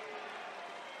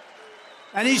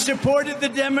 And he supported the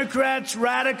Democrats'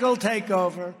 radical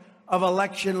takeover of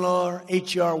election law,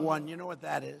 H.R. 1. You know what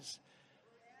that is?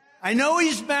 I know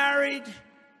he's married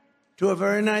to a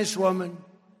very nice woman,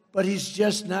 but he's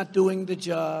just not doing the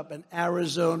job, and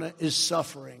Arizona is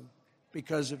suffering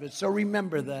because of it. So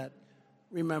remember that.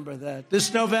 Remember that.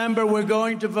 This November, we're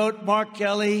going to vote Mark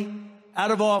Kelly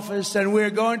out of office, and we're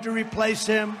going to replace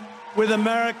him with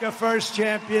America First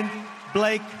champion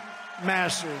Blake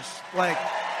Masters.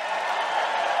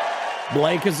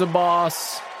 Blake is a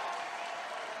boss.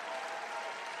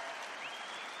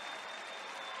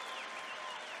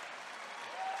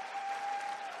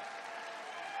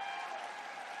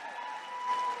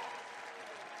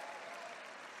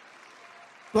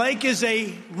 Blake is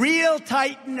a real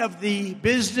titan of the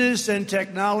business and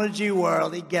technology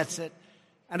world. He gets it.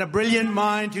 And a brilliant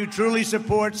mind who truly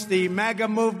supports the MAGA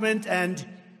movement and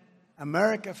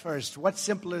America First. What's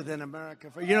simpler than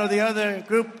America First? You know, the other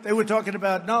group, they were talking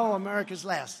about, no, America's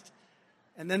last.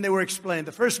 And then they were explained.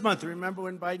 The first month, remember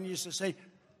when Biden used to say,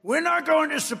 we're not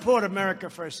going to support America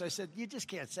First. I said, you just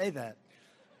can't say that.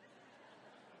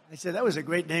 I said, that was a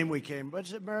great name we came, but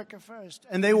it's America First.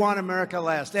 And they want America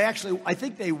last. They actually, I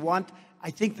think they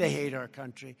hate our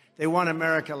country. They want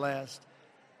America last.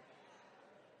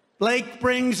 Blake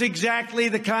brings exactly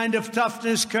the kind of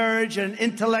toughness, courage, and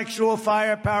intellectual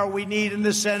firepower we need in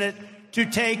the Senate to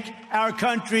take our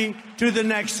country to the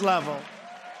next level.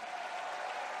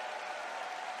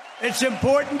 It's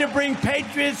important to bring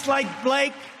patriots like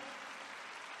Blake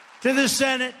to the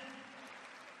Senate,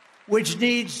 which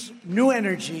needs new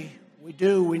energy. We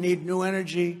do. We need new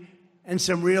energy and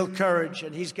some real courage,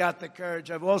 and he's got the courage.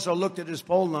 I've also looked at his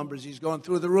poll numbers. He's going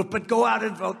through the roof, but go out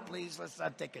and vote, please. Let's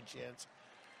not take a chance.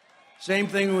 Same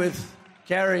thing with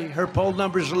Carrie. Her poll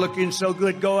numbers are looking so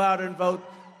good. Go out and vote.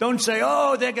 Don't say,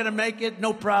 oh, they're going to make it.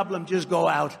 No problem. Just go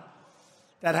out.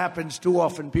 That happens too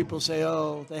often. People say,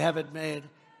 oh, they haven't made.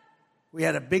 We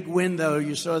had a big win, though.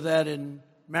 You saw that in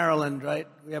Maryland, right?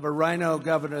 We have a rhino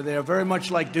governor there, very much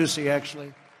like Ducey,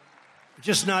 actually.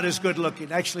 Just not as good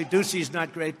looking. Actually, Ducey's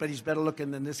not great, but he's better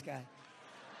looking than this guy.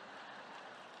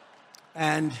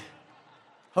 And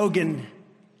Hogan,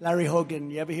 Larry Hogan,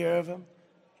 you ever hear of him?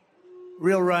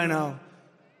 Real rhino.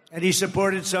 And he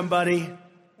supported somebody,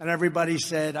 and everybody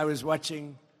said, I was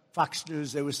watching Fox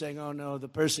News, they were saying, oh no, the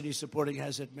person he's supporting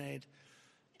has it made.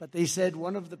 But they said,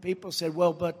 one of the people said,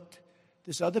 well, but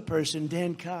this other person,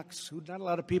 Dan Cox, who not a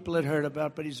lot of people had heard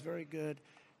about, but he's very good.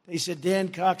 They said, Dan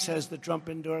Cox has the Trump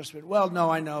endorsement. Well, no,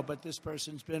 I know, but this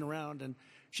person's been around, and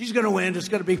she's going to win. It's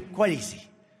going to be quite easy.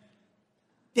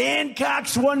 Dan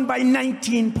Cox won by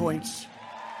 19 points.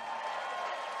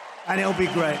 And he'll be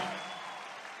great.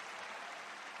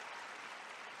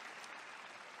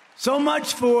 So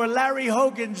much for Larry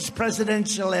Hogan's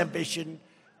presidential ambition.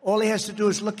 All he has to do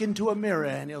is look into a mirror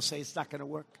and he'll say it's not going to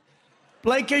work.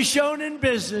 Blake has shown in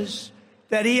business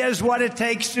that he has what it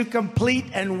takes to complete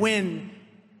and win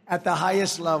at the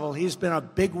highest level. He's been a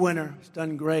big winner. He's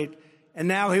done great. And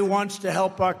now he wants to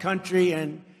help our country,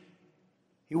 and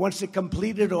he wants to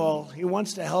complete it all. He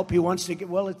wants to help. He wants to get,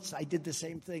 well, I did the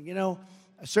same thing. You know,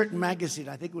 a certain magazine,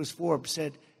 I think it was Forbes,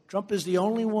 said Trump is the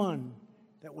only one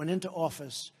that went into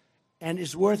office and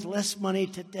is worth less money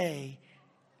today.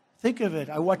 Think of it.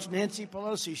 I watched Nancy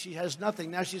Pelosi. She has nothing.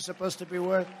 Now she's supposed to be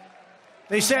worth.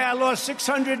 They say I lost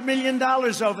 $600 million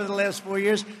over the last 4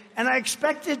 years, and I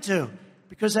expected to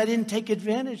because I didn't take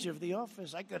advantage of the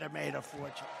office. I could have made a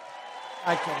fortune.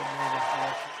 I could have made a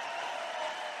fortune.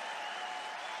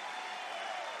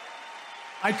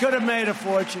 I could have made a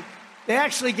fortune. They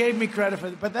actually gave me credit for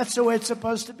it, but that's the way it's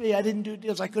supposed to be. I didn't do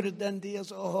deals. I could have done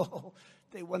deals. Oh,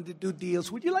 they wanted to do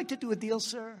deals. Would you like to do a deal,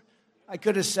 sir? I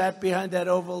could have sat behind that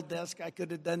Oval desk. I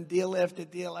could have done deal after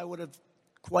deal. I would have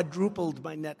quadrupled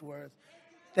my net worth.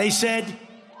 They said,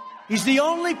 he's the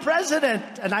only president,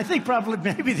 and I think probably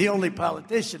maybe the only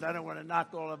politician. I don't want to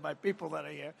knock all of my people that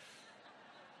are here.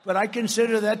 But I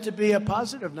consider that to be a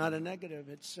positive, not a negative.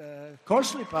 It's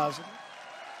coarsely positive.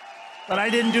 But I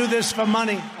didn't do this for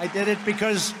money. I did it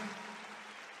because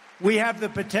we have the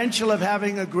potential of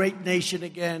having a great nation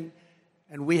again,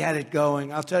 and we had it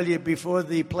going. I'll tell you, before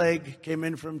the plague came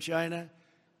in from China,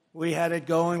 we had it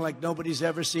going like nobody's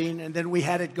ever seen, and then we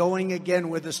had it going again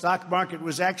where the stock market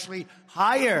was actually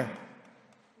higher.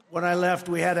 When I left,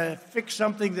 we had to fix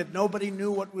something that nobody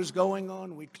knew what was going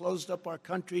on. We closed up our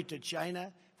country to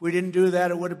China. If we didn't do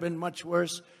that, it would have been much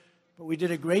worse. But we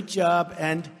did a great job,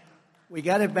 and we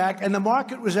got it back. And the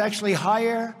market was actually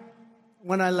higher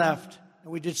when I left.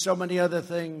 And we did so many other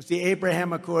things. The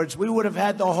Abraham Accords. We would have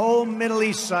had the whole Middle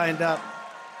East signed up.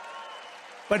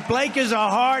 But Blake is a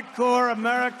hardcore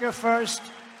America First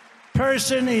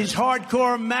person. He's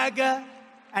hardcore MAGA,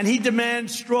 and he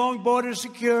demands strong border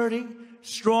security,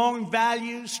 strong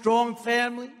values, strong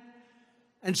family,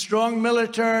 and strong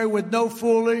military with no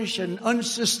foolish and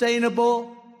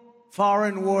unsustainable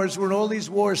foreign wars. We're in all these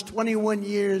wars, 21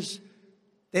 years.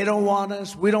 They don't want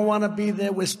us. We don't want to be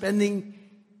there. We're spending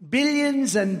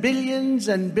billions and billions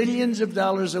and billions of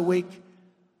dollars a week.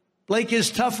 Blake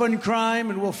is tough on crime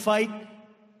and will fight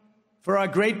for our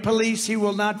great police. He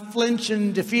will not flinch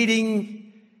in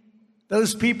defeating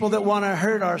those people that want to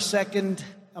hurt our Second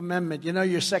Amendment. You know,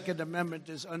 your Second Amendment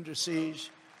is under siege.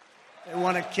 They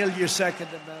want to kill your Second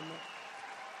Amendment.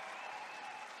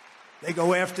 They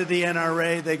go after the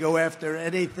NRA. They go after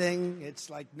anything. It's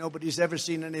like nobody's ever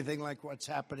seen anything like what's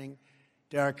happening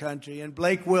to our country. And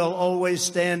Blake will always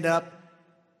stand up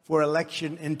for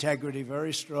election integrity,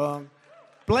 very strong.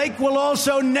 Blake will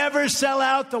also never sell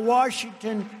out the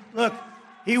Washington. Look,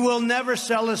 he will never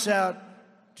sell us out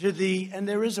to the, and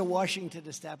there is a Washington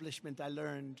establishment, I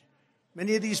learned.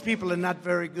 Many of these people are not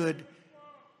very good.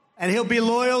 And he'll be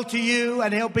loyal to you,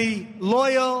 and he'll be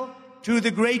loyal to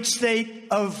the great state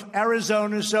of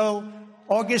Arizona. So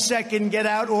August 2nd, get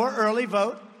out or early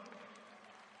vote.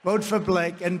 Vote for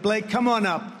Blake. And Blake, come on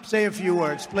up. Say a few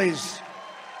words, please.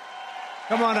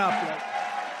 Come on up, Blake.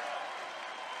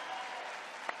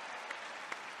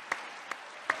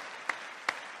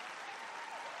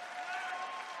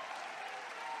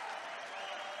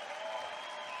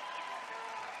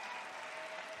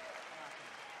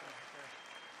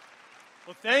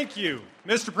 Well, thank you.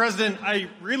 Mr. President, I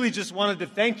really just wanted to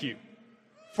thank you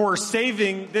for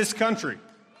saving this country.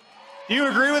 Do you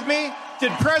agree with me?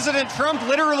 Did President Trump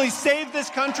literally save this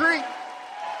country?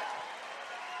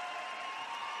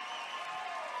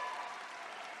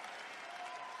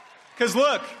 Because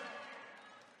look,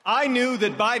 I knew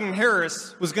that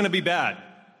Biden-Harris was going to be bad.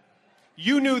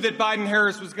 You knew that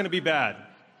Biden-Harris was going to be bad.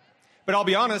 But I'll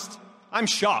be honest, I'm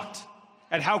shocked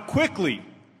at how quickly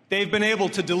they've been able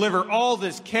to deliver all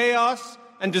this chaos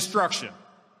and destruction.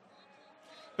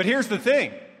 But here's the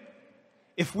thing.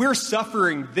 If we're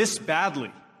suffering this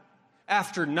badly,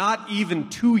 after not even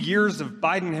 2 years of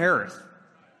Biden-Harris.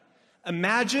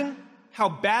 Imagine how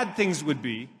bad things would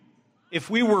be if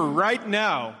we were right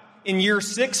now in year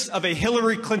 6 of a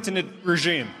Hillary Clinton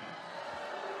regime.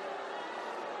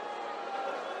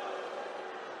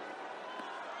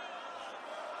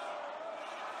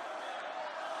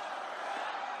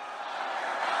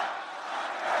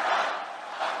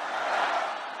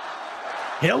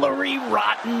 Hillary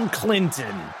Rotten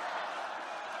Clinton.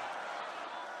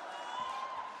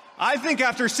 I think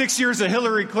after 6 years of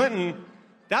Hillary Clinton,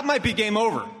 that might be game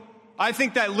over. I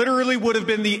think that literally would have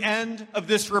been the end of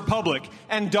this republic.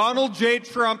 And Donald J.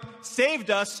 Trump saved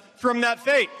us from that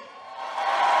fate.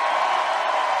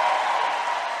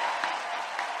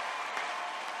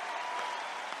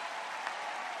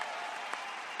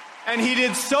 And he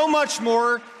did so much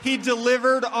more. He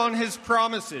delivered on his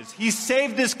promises. He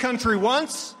saved this country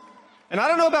once. And I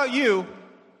don't know about you,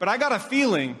 but I got a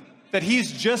feeling that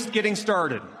he's just getting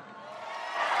started.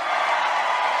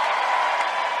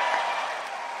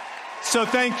 So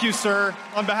thank you, sir.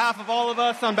 On behalf of all of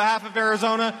us, on behalf of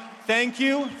Arizona, thank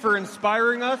you for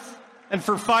inspiring us and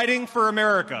for fighting for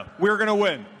America. We're going to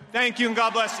win. Thank you, and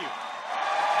God bless you.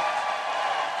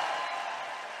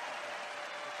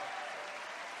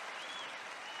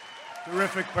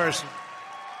 Terrific person.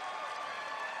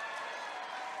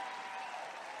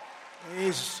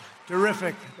 He's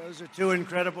terrific. Those are two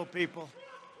incredible people.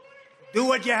 Do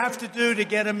what you have to do to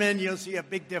get him in. You'll see a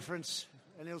big difference,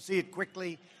 and you'll see it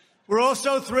quickly. We're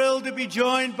also thrilled to be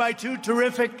joined by two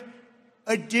terrific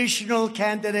additional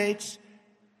candidates.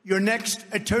 Your next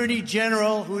Attorney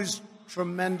General, who's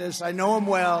tremendous. I know him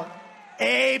well.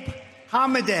 Abe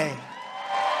Hamadeh.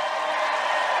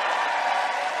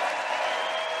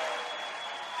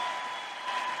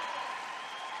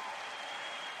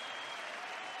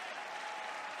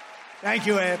 Thank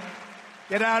you, Abe.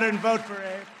 Get out and vote for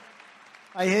Abe.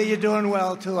 I hear you're doing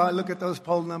well, too. I look at those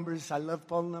poll numbers. I love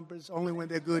poll numbers, only when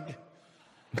they're good.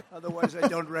 Otherwise, I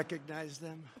don't recognize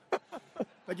them.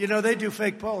 But, you know, they do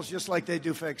fake polls just like they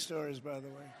do fake stories, by the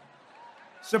way.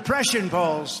 Suppression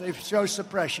polls. They show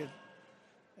suppression.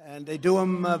 And they do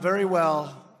them very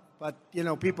well. But, you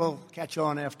know, people catch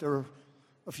on after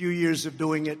a few years of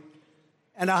doing it.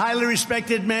 And a highly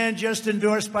respected man just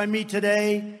endorsed by me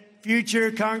today,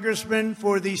 future Congressman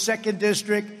for the 2nd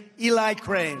District, Eli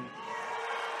Crane.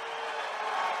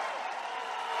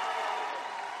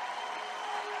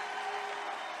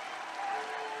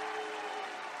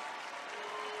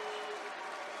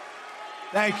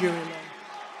 Thank you, Eli.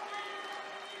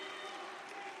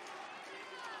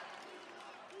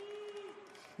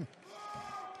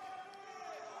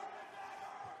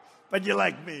 But you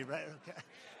like me, right? Okay.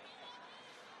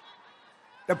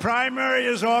 The primary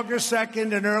is August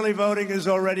 2nd, and early voting is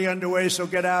already underway, so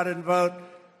get out and vote.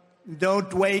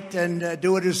 Don't wait, and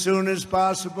do it as soon as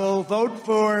possible. Vote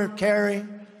for Carrie.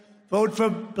 Vote for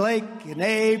Blake and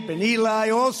Abe and Eli.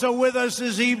 Also with us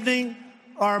this evening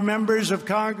are members of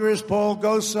Congress, Paul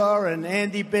Gosar and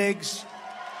Andy Biggs.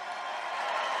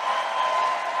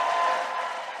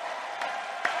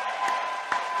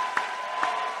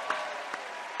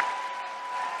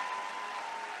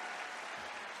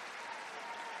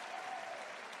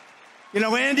 You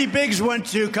know, Andy Biggs went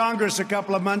to Congress a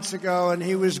couple of months ago, and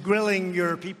he was grilling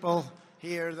your people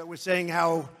here that were saying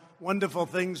how wonderful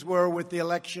things were with the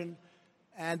election.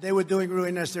 And they were doing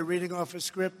really nice. They're reading off a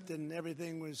script, and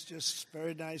everything was just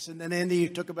very nice. And then Andy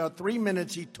took about 3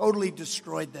 minutes. He totally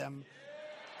destroyed them.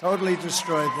 Totally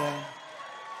destroyed them.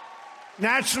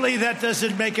 Naturally, that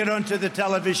doesn't make it onto the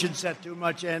television set too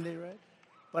much, Andy, right?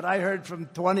 But I heard from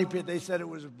 20 people, they said it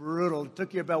was brutal. It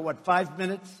took you about, 5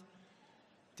 minutes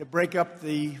to break up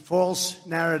the false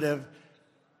narrative.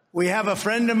 We have a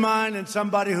friend of mine and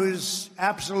somebody who's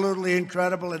absolutely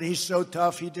incredible, and he's so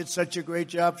tough. He did such a great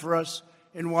job for us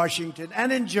in Washington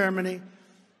and in Germany.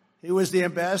 He was the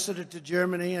ambassador to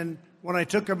Germany, and when I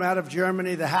took him out of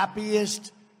Germany, the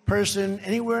happiest person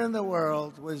anywhere in the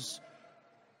world was,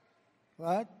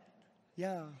 what?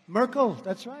 Yeah, Merkel,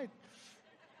 that's right.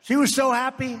 She was so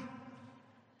happy.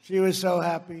 She was so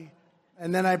happy.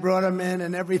 And then I brought him in,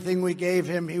 and everything we gave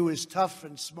him, he was tough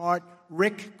and smart.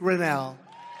 Rick Grinnell.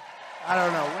 I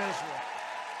don't know, where's Rick?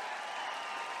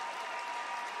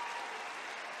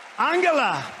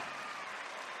 Angela.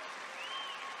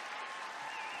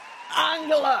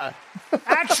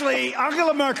 Actually,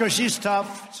 Angela Merkel, she's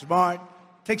tough, smart,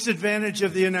 takes advantage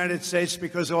of the United States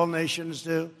because all nations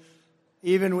do,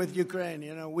 even with Ukraine.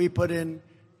 You know, we put in,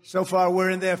 so far we're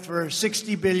in there for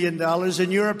 $60 billion,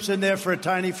 and Europe's in there for a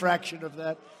tiny fraction of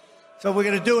that. So we're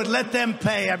going to do it. Let them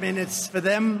pay. I mean, it's for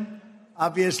them,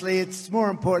 obviously, it's more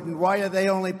important. Why are they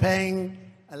only paying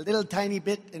a little tiny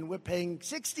bit, and we're paying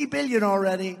 $60 billion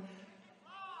already.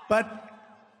 But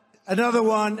another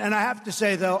one, and I have to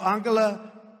say, though,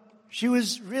 Angela, she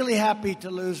was really happy to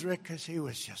lose Rick because he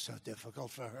was just so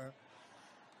difficult for her.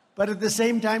 But at the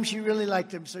same time, she really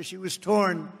liked him, so she was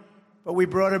torn. But we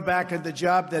brought her back at the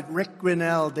job that Rick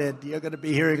Grinnell did. You're going to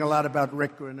be hearing a lot about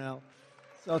Rick Grinnell.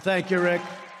 So thank you, Rick.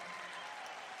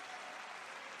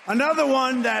 Another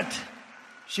one that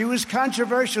she was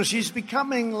controversial. She's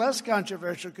becoming less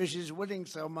controversial because she's winning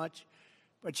so much.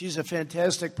 But she's a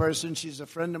fantastic person. She's a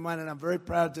friend of mine, and I'm very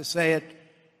proud to say it.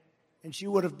 And she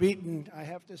would have beaten, I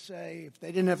have to say, if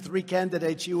they didn't have 3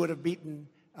 candidates, she would have beaten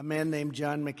a man named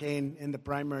John McCain in the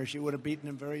primary. She would have beaten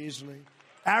him very easily.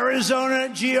 Arizona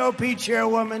GOP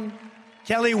chairwoman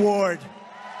Kelly Ward.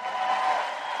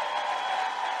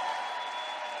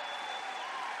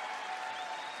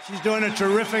 She's doing a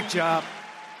terrific job.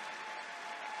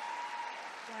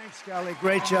 Thanks, Kelly.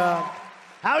 Great job.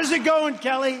 How's it going,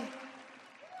 Kelly?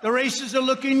 The races are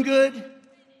looking good?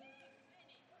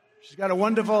 She's got a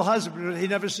wonderful husband, but he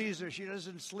never sees her. She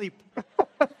doesn't sleep.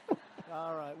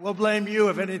 All right. We'll blame you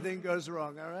if anything goes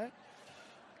wrong, all right?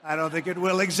 I don't think it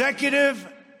will. Executive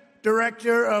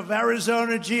Director of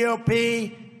Arizona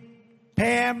GOP,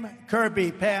 Pam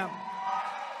Kirby. Pam.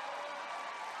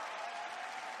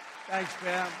 Thanks,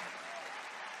 Pam.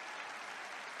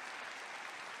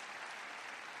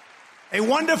 A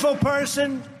wonderful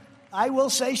person. I will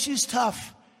say she's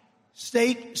tough.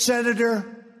 State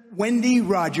Senator Wendy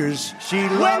Rogers. She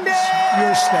loves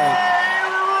your state.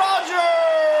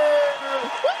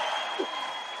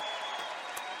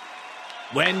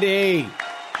 Wendy.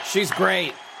 She's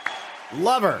great.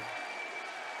 Love her.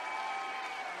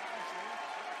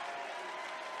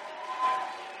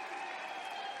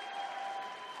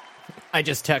 I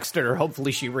just texted her.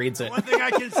 Hopefully she reads it. One thing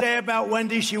I can say about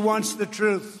Wendy, she wants the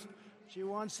truth. She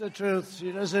wants the truth.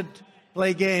 She doesn't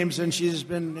play games, and she's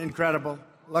been incredible.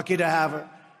 Lucky to have her.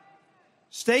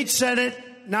 State Senate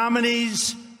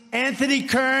nominees, Anthony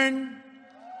Kern.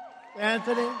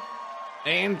 Anthony.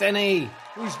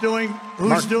 Who's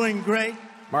doing great.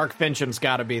 Mark Fincham's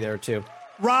got to be there, too.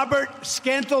 Robert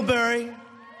Scantlebury.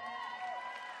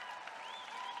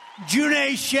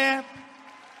 June Shamp.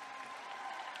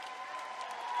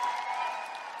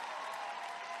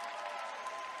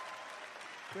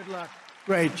 Good luck.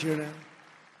 Great, June.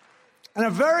 And a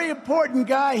very important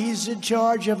guy. He's in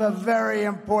charge of a very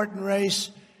important race.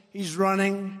 He's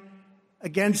running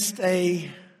against a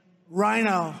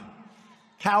rhino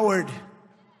coward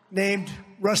named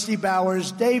Rusty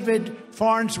Bowers. David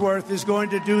Farnsworth is going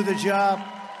to do the job.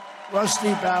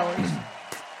 Rusty Bowers.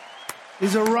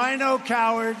 He's a rhino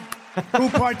coward who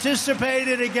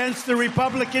participated against the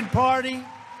Republican Party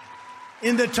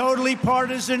in the totally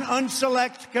partisan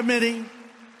unselect committee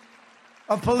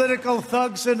of political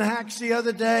thugs and hacks the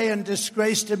other day and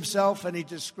disgraced himself, and he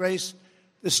disgraced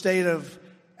the state of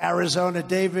Arizona.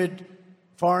 David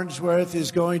Farnsworth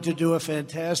is going to do a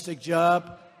fantastic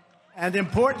job. And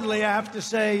importantly, I have to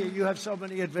say, you have so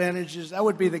many advantages. That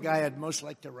would be the guy I'd most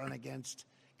like to run against,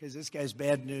 because this guy's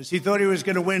bad news. He thought he was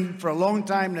going to win for a long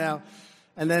time now,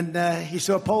 and then he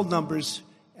saw poll numbers,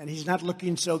 and he's not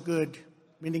looking so good,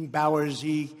 meaning Bowers.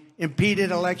 He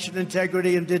impeded election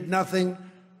integrity and did nothing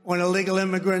on illegal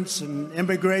immigrants and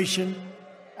immigration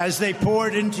as they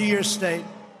poured into your state.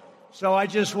 So I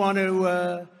just want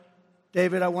to,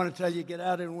 David, I want to tell you, get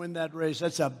out and win that race.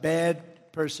 That's a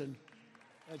bad person.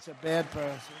 That's a bad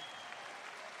person.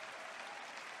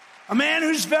 A man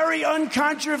who's very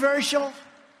uncontroversial,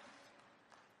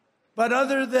 but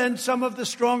other than some of the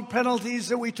strong penalties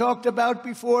that we talked about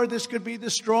before, this could be the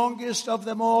strongest of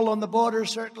them all on the border,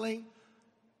 certainly.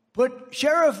 Put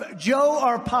Sheriff Joe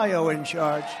Arpaio in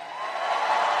charge.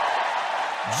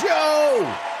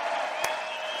 Joe!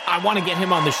 I want to get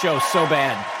him on the show so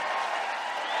bad.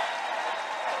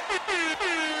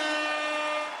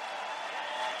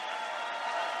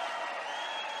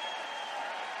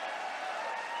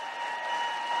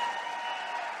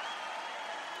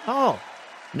 Oh,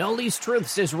 No Least Truth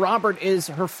says Robert is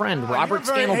her friend, Robert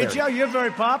Scantlebury. Hey, Joe, you're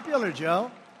very popular,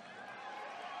 Joe.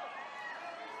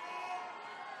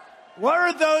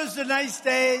 Weren't those the nice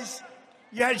days?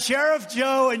 You had Sheriff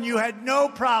Joe, and you had no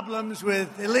problems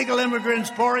with illegal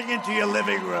immigrants pouring into your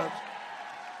living room.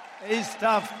 He's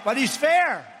tough, but he's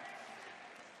fair.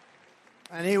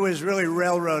 And he was really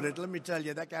railroaded. Let me tell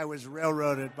you, that guy was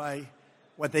railroaded by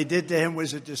what they did to him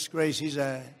was a disgrace. He's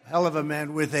a hell of a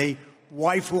man with a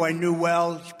wife who I knew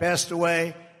well. She passed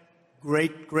away.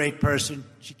 Great, great person.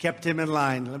 She kept him in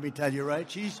line, let me tell you, right?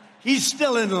 He's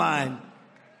still in line.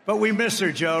 But we miss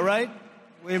her, Joe, right?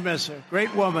 We miss her.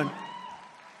 Great woman.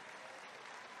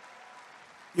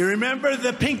 You remember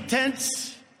the pink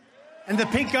tents and the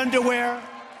pink underwear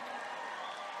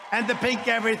and the pink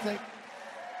everything?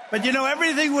 But you know,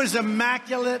 everything was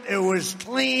immaculate. It was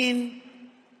clean.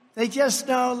 They just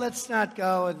know, let's not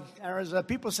go. And Arizona,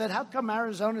 people said, how come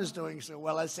Arizona's doing so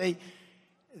well? I say,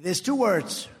 there's two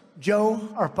words, Joe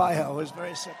Arpaio. It was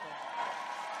very simple.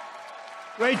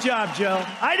 Great job, Joe.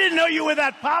 I didn't know you were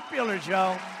that popular,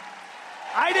 Joe.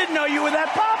 I didn't know you were that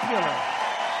popular.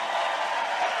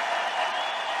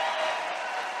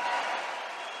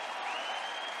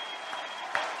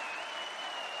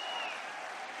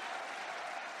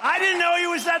 I didn't know he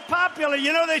was that popular.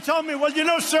 You know, they told me, well, you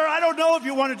know, sir, I don't know if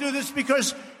you want to do this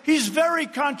because he's very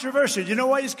controversial. You know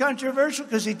why he's controversial?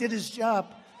 Because he did his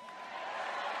job.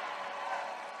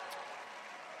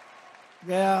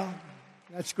 Yeah,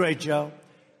 that's great, Joe.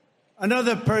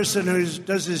 Another person who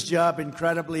does his job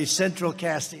incredibly, Central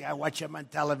Casting. I watch him on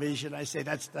television. I say,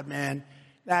 that's the man.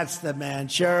 That's the man.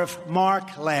 Sheriff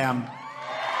Mark Lamb.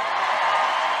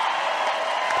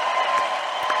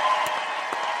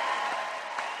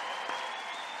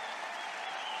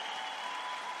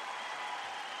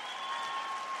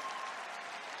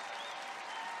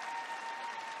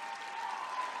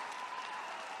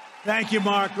 Thank you,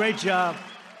 Mark. Great job.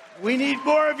 We need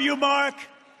more of you, Mark.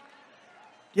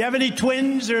 Do you have any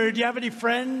twins or do you have any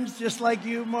friends just like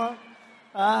you, Mark?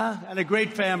 And a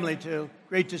great family, too.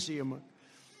 Great to see you, Mark.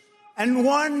 And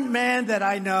one man that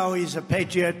I know, he's a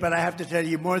patriot, but I have to tell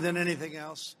you more than anything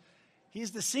else,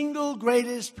 he's the single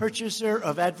greatest purchaser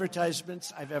of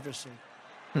advertisements I've ever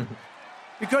seen.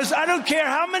 Because I don't care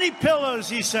how many pillows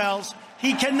he sells,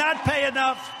 he cannot pay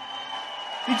enough.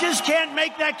 He just can't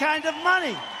make that kind of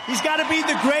money. He's got to be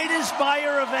the greatest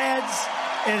buyer of ads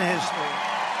in history.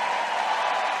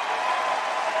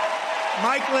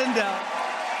 Mike Lindell.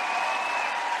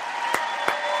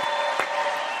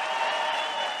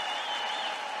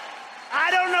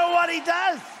 I don't know what he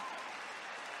does.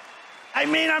 I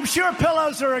mean, I'm sure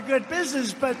pillows are a good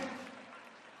business, but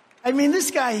I mean, this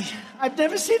guy, I've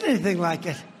never seen anything like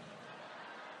it.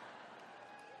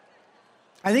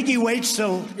 I think he waits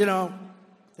till, you know,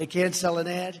 they can't sell an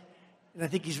ad. And I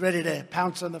think he's ready to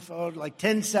pounce on the phone, like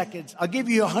 10 seconds. I'll give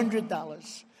you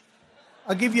 $100.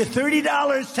 I'll give you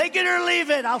 $30. Take it or leave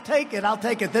it. I'll take it. I'll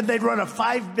take it. Then they'd run a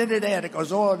 5-minute ad. It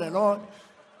goes on and on.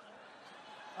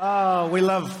 Oh, we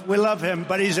love him.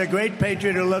 But he's a great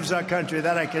patriot who loves our country.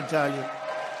 That I can tell you.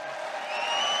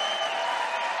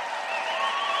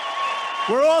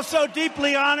 We're also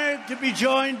deeply honored to be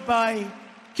joined by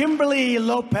Kimberly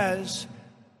Lopez,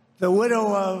 the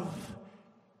widow of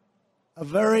a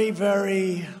very,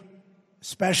 very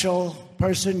special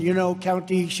person, you know,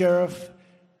 County Sheriff,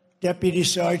 Deputy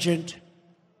Sergeant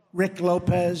Rick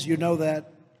Lopez. You know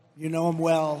that. You know him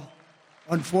well.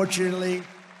 Unfortunately,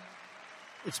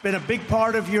 it's been a big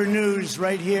part of your news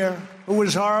right here, who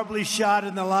was horribly shot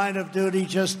in the line of duty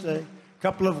just a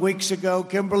couple of weeks ago.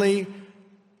 Kimberly,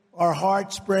 our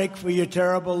hearts break for your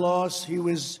terrible loss. He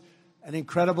was an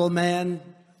incredible man.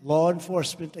 Law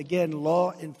enforcement,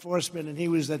 and he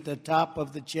was at the top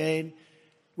of the chain.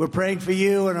 We're praying for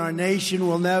you, and our nation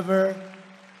will never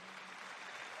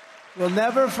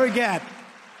forget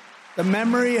the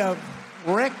memory of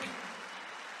Rick.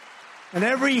 And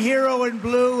every hero in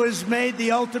blue has made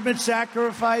the ultimate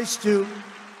sacrifice to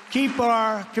keep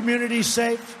our community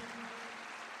safe.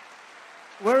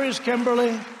 Where is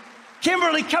Kimberly?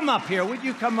 Kimberly, come up here. Would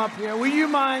you come up here? Will you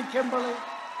mind, Kimberly?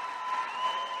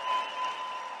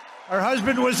 Her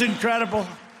husband was incredible.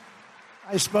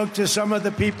 I spoke to some of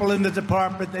the people in the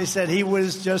department. They said he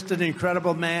was just an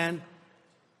incredible man.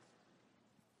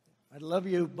 I'd love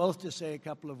you both to say a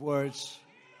couple of words.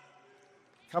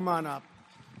 Come on up.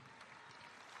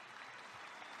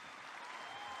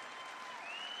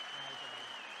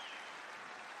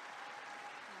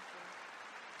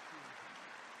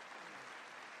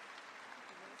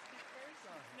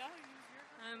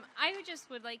 I just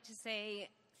would like to say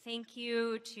thank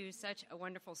you to such a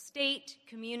wonderful state,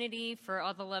 community, for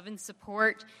all the love and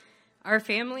support. Our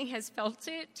family has felt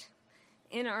it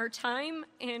in our time,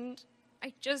 and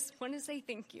I just want to say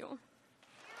thank you.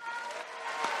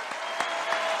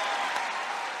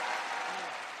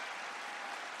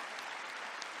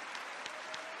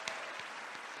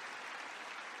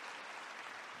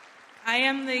 I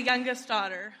am the youngest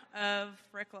daughter of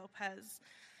Rick Lopez.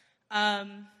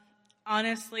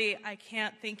 Honestly, I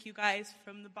can't thank you guys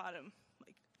from the bottom,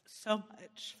 so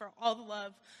much for all the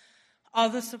love, all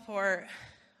the support.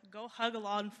 Go hug a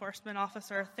law enforcement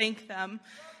officer. Thank them.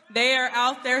 They are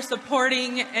out there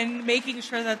supporting and making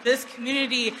sure that this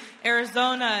community,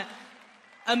 Arizona,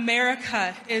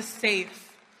 America, is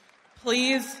safe.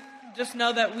 Please just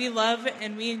know that we love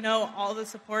and we know all the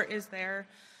support is there.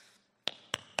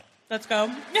 Let's go.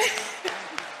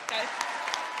 Guys.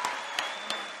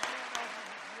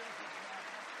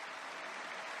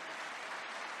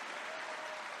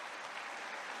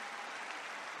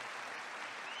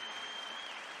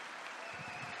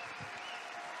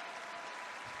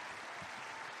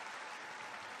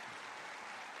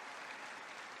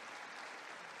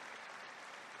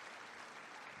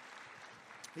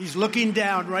 He's looking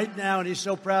down right now, and he's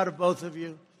so proud of both of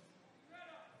you.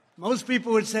 Most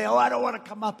people would say, oh, I don't want to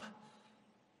come up.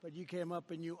 But you came up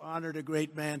and you honored a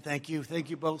great man. Thank you. Thank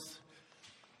you both.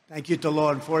 Thank you to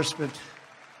law enforcement.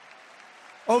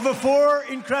 Over 4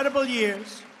 incredible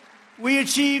years, we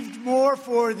achieved more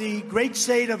for the great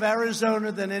state of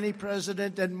Arizona than any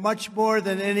president, and much more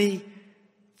than any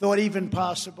thought even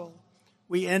possible.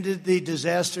 We ended the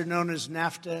disaster known as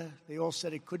NAFTA. They all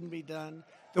said it couldn't be done.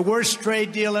 The worst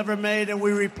trade deal ever made, and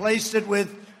we replaced it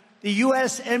with the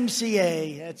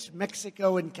USMCA. That's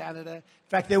Mexico and Canada. In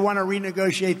fact, they want to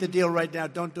renegotiate the deal right now.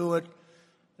 Don't do it.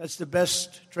 That's the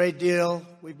best trade deal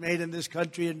we've made in this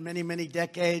country in many, many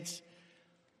decades.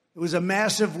 It was a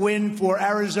massive win for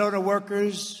Arizona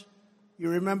workers. You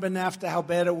remember NAFTA, how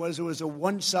bad it was. It was a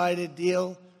one-sided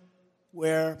deal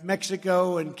where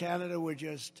Mexico and Canada were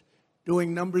just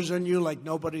doing numbers on you like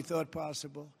nobody thought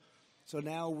possible. So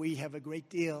now we have a great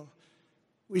deal.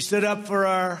 We stood up for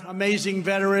our amazing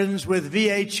veterans with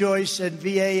VA choice and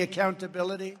VA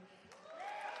accountability.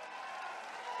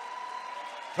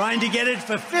 Trying to get it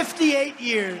for 58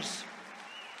 years.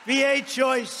 VA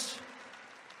choice.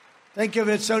 Think of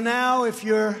it. So now if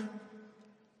you're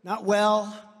not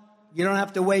well, you don't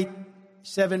have to wait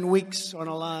 7 weeks on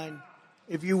a line.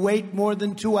 If you wait more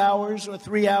than 2 hours or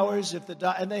 3 hours,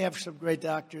 and they have some great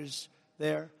doctors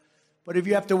there. But if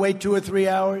you have to wait 2 or 3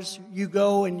 hours, you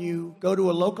go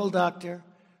to a local doctor.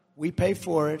 We pay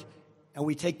for it, and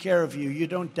we take care of you. You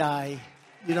don't die.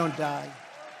 You don't die.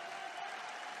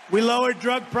 We lowered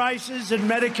drug prices and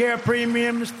Medicare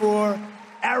premiums for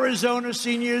Arizona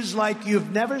seniors like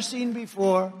you've never seen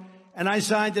before. And I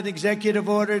signed an executive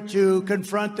order to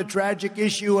confront the tragic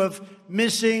issue of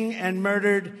missing and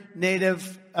murdered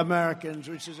Native Americans,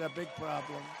 which is a big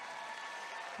problem.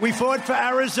 We fought for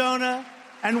Arizona,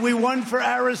 and we won for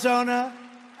Arizona.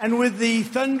 And with the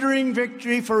thundering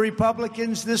victory for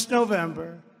Republicans this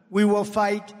November, we will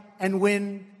fight and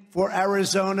win for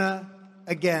Arizona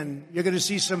again. You're going to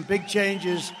see some big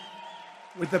changes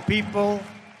with the people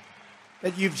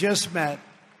that you've just met.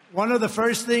 One of the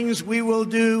first things we will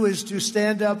do is to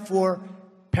stand up for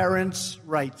parents'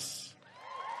 rights.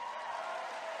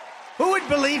 Who would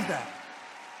believe that?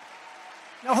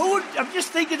 Now, I'm just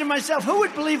thinking to myself, who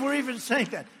would believe we're even saying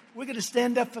that? We're going to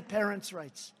stand up for parents'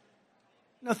 rights.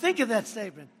 Now, think of that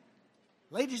statement.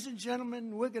 Ladies and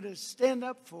gentlemen, we're going to stand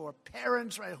up for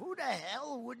parents' rights. Who the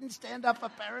hell wouldn't stand up for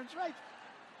parents' rights?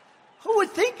 Who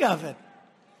would think of it?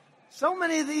 So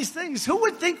many of these things. Who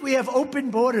would think we have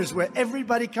open borders where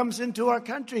everybody comes into our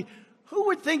country? Who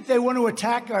would think they want to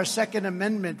attack our Second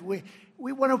Amendment? We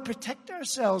want to protect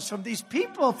ourselves from these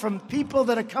people, from people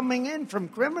that are coming in, from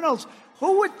criminals.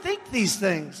 Who would think these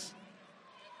things?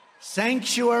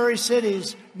 Sanctuary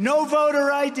cities. No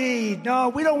voter ID. No,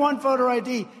 we don't want voter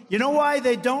ID. You know why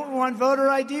they don't want voter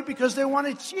ID? Because they want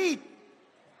to cheat.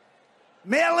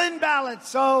 Mail-in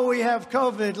ballots. Oh, we have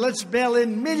COVID. Let's mail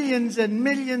in millions and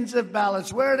millions of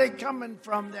ballots. Where are they coming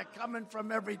from? They're coming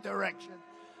from every direction.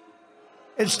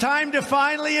 It's time to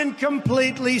finally and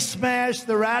completely smash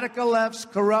the radical left's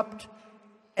corrupt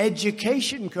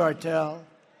education cartel.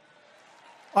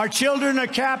 Our children are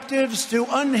captives to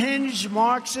unhinged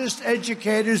Marxist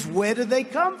educators. Where do they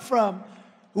come from?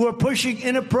 Who are pushing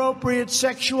inappropriate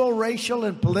sexual, racial,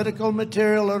 and political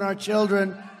material on our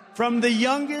children from the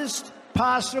youngest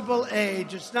possible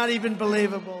age. It's not even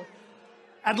believable.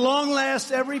 At long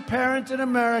last, every parent in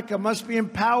America must be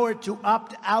empowered to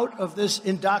opt out of this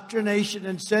indoctrination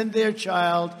and send their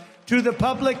child to the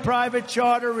public, private,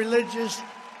 charter, religious,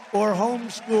 or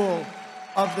homeschool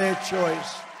of their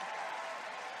choice.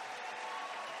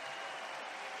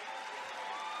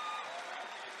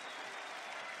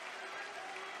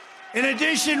 In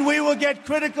addition, we will get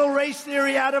critical race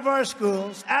theory out of our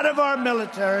schools, out of our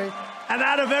military, and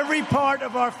out of every part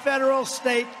of our federal,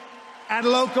 state, and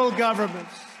local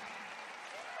governments.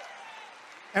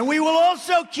 And we will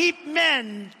also keep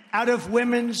men out of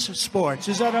women's sports.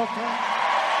 Is that okay?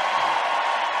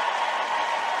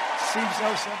 Seems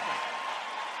so simple.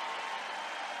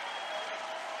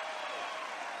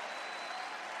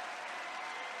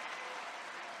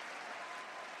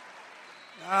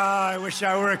 Oh, I wish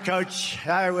I were a coach.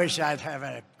 I wish I'd have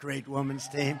a great women's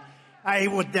team. I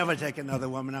would never take another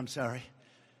woman. I'm sorry.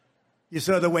 You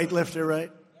saw the weightlifter,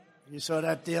 right? You saw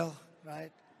that deal,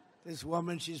 right? This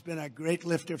woman, she's been a great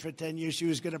lifter for 10 years. She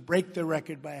was going to break the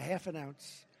record by a half an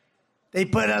ounce. They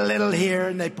put a little here,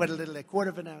 and they put a little, a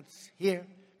quarter of an ounce here,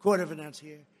 quarter of an ounce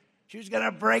here. She was going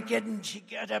to break it, and she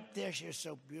got up there. She was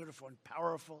so beautiful and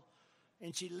powerful.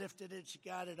 And she lifted it. She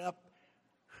got it up.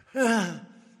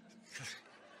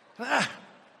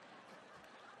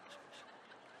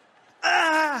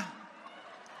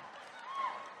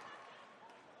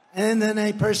 And then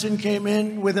a person came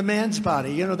in with a man's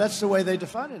body. You know, that's the way they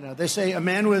define it now. They say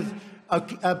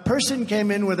a person came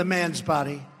in with a man's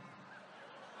body.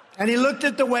 And he looked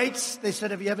at the weights. They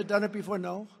said, have you ever done it before?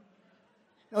 No.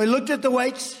 No, he looked at the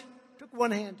weights, took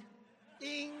one hand.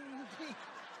 Ding, ding.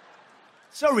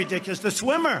 So ridiculous. The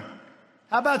swimmer.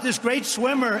 How about this great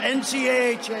swimmer,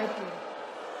 NCAA champion?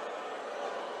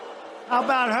 How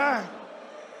about her?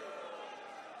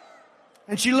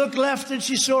 And she looked left and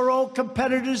she saw her old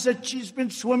competitors that she's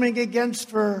been swimming against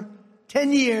for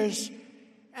 10 years.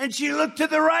 And she looked to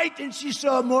the right and she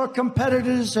saw more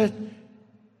competitors that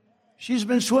she's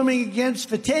been swimming against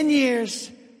for 10 years.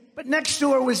 But next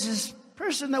to her was this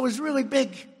person that was really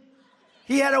big.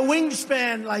 He had a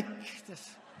wingspan like this.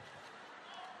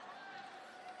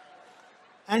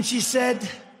 And she said,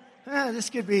 this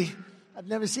could be, I've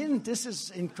never seen it. This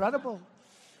is incredible.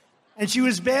 And she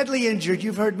was badly injured.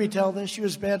 You've heard me tell this. She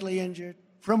was badly injured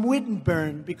from wind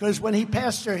burn because when he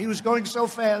passed her, he was going so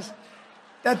fast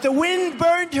that the wind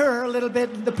burned her a little bit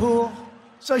in the pool.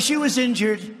 So she was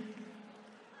injured.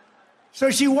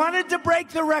 So she wanted to break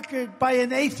the record by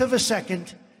 1/8 of a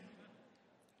second.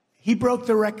 He broke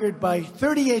the record by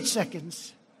 38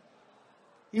 seconds.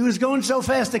 He was going so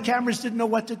fast, the cameras didn't know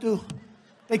what to do.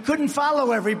 They couldn't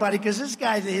follow everybody because this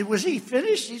guy, was he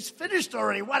finished? He's finished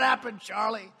already. What happened,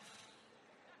 Charlie?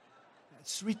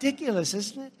 It's ridiculous,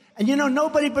 isn't it? And you know,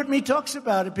 nobody but me talks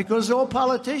about it because all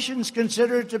politicians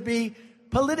consider it to be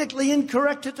politically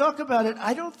incorrect to talk about it.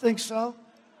 I don't think so.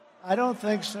 I don't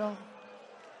think so.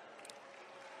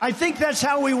 I think that's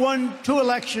how we won 2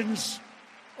 elections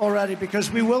already,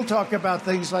 because we will talk about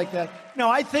things like that. No,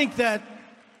 I think that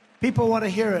people want to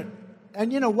hear it.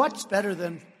 And you know, what's better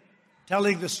than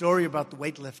telling the story about the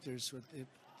weightlifters with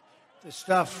the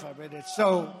stuff? I mean, it's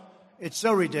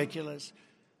so ridiculous.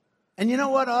 And you know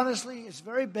what, honestly, it's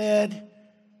very bad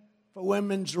for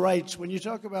women's rights. When you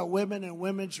talk about women and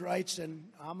women's rights, and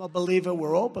I'm a believer,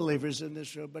 we're all believers in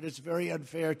this room, but it's very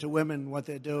unfair to women what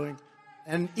they're doing.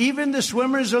 And even the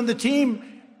swimmers on the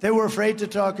team, they were afraid to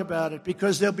talk about it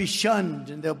because they'll be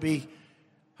shunned and they'll be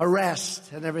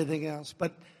harassed and everything else.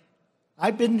 But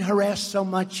I've been harassed so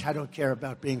much, I don't care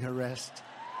about being harassed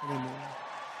anymore.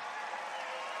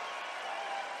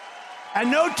 And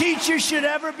no teacher should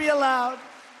ever be allowed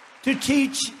to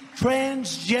teach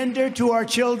transgender to our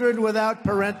children without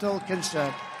parental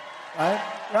consent. Right?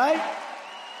 Right?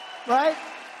 Right?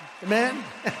 Amen?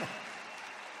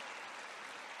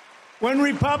 When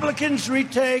Republicans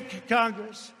retake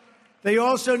Congress, they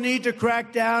also need to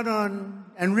crack down on,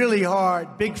 and really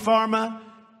hard, Big Pharma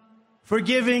for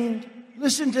giving,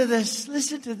 listen to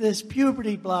this,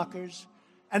 puberty blockers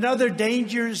and other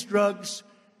dangerous drugs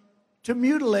to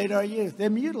mutilate our youth.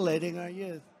 They're mutilating our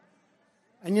youth.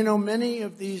 And you know, many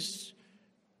of these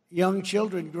young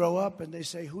children grow up and they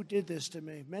say, who did this to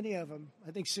me? Many of them,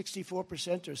 I think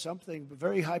 64% or something, a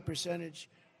very high percentage.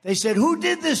 They said, who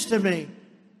did this to me?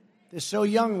 They're so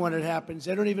young when it happens,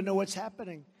 they don't even know what's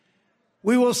happening.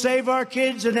 We will save our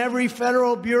kids, and every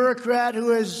federal bureaucrat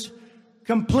who is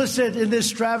complicit in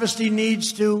this travesty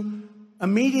needs to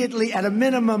immediately, at a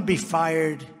minimum, be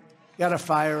fired. Got to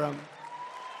fire them.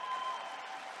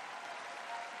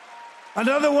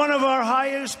 Another one of our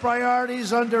highest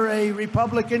priorities under a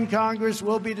Republican Congress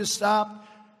will be to stop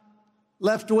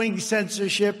left-wing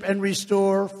censorship and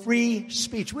restore free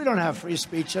speech. We don't have free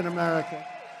speech in America.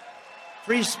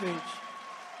 Free speech.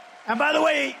 And by the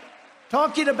way,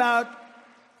 talking about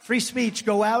free speech,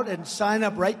 go out and sign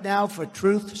up right now for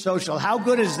Truth Social. How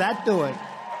good is that doing?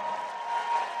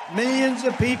 Millions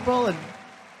of people, and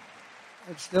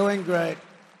it's doing great.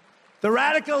 The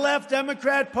radical left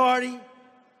Democrat Party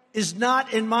is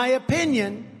not, in my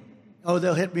opinion, oh,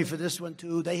 they'll hit me for this one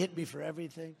too. They hit me for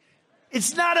everything.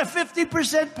 It's not a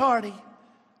 50% party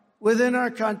within our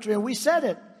country, and we said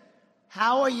it.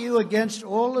 How are you against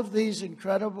all of these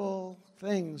incredible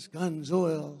things? Guns,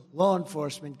 oil, law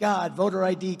enforcement, God, voter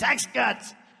ID, tax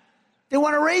cuts. They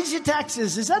want to raise your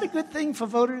taxes. Is that a good thing for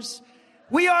voters?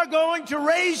 We are going to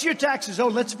raise your taxes. Oh,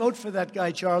 let's vote for that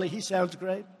guy, Charlie. He sounds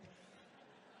great.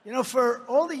 You know, for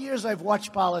all the years I've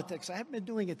watched politics, I haven't been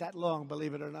doing it that long,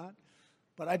 believe it or not.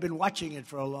 but I've been watching it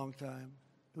for a long time.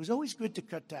 It was always good to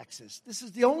cut taxes. This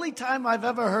is the only time I've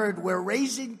ever heard where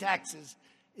raising taxes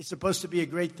is supposed to be a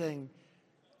great thing.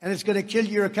 And it's going to kill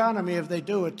your economy if they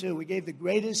do it, too. We gave the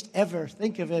greatest ever,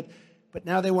 think of it, but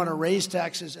now they want to raise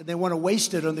taxes and they want to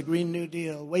waste it on the Green New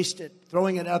Deal, waste it,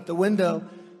 throwing it out the window.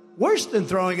 Worse than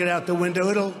throwing it out the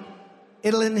window,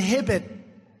 it'll inhibit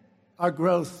our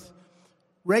growth.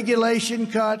 Regulation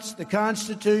cuts, the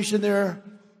Constitution, they're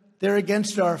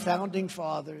against our founding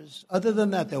fathers. Other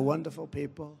than that, they're wonderful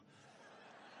people.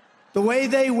 The way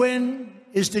they win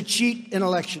is to cheat in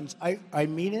elections. I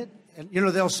mean it. And,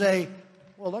 they'll say,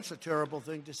 well, that's a terrible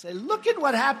thing to say. Look at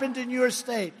what happened in your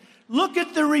state. Look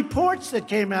at the reports that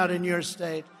came out in your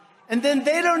state. And then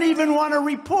they don't even want to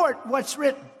report what's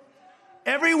written.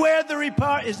 Everywhere the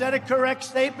report, is that a correct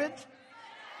statement,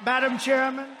 Madam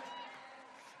Chairman?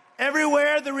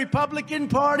 Everywhere the Republican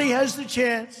Party has the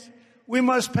chance, we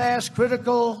must pass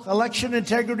critical election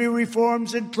integrity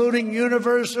reforms, including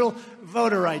universal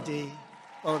voter ID.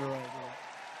 Voter ID.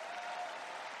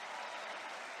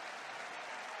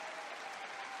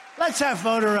 Let's have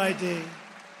voter ID,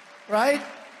 right?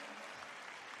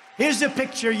 Here's a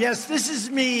picture. Yes, this is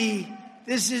me.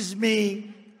 This is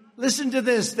me. Listen to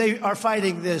this. They are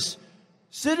fighting this.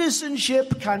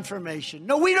 Citizenship confirmation.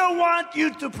 No, we don't want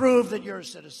you to prove that you're a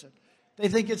citizen. They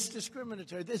think it's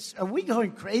discriminatory. Are we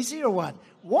going crazy or what?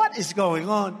 What is going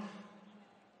on?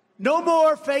 No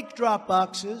more fake drop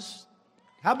boxes.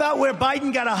 How about where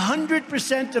Biden got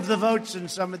 100% of the votes in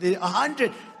some of the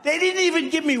 100? They didn't even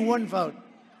give me one vote.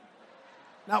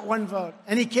 Not one vote.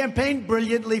 And he campaigned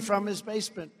brilliantly from his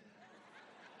basement.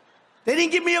 They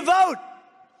didn't give me a vote.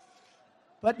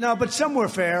 But some were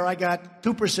fair. I got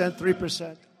 2%,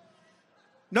 3%.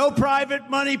 No private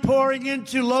money pouring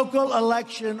into local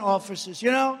election offices.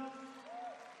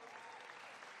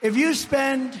 If you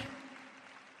spend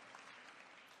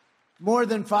more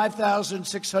than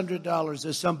 $5,600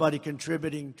 as somebody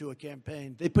contributing to a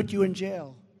campaign, they put you in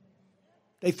jail.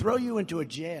 They throw you into a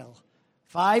jail.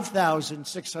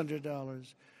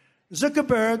 $5,600.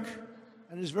 Zuckerberg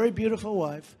and his very beautiful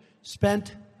wife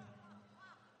spent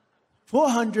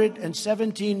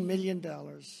 $417 million.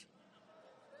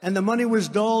 And the money was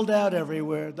doled out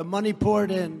everywhere. The money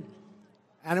poured in.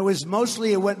 And it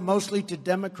went mostly to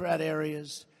Democrat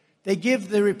areas. They give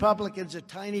the Republicans a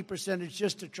tiny percentage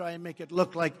just to try and make it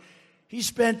look like he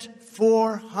spent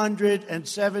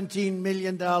 $417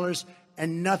 million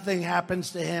and nothing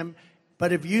happens to him.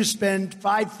 But if you spend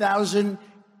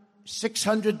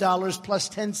 $5,600 plus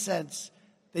 10 cents,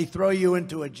 they throw you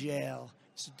into a jail.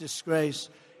 It's a disgrace.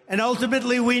 And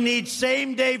ultimately, we need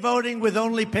same-day voting with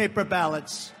only paper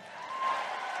ballots.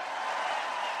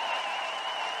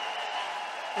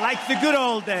 Like the good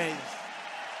old days.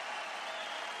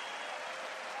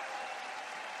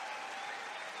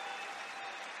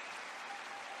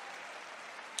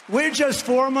 We're just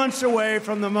 4 months away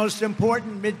from the most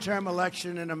important midterm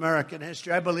election in American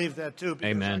history. I believe that, too,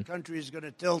 because Amen. Our country is going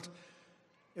to tilt.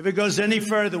 If it goes any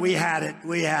further, we had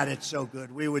it so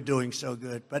good. We were doing so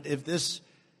good. But if this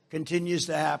continues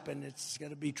to happen, it's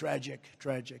going to be tragic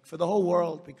for the whole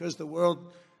world, because the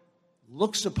world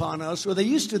looks upon us, or they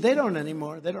used to. They don't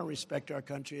anymore. They don't respect our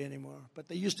country anymore. But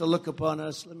they used to look upon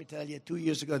us. Let me tell you, 2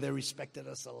 years ago, they respected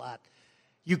us a lot.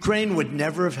 Ukraine would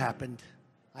never have happened.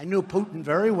 I knew Putin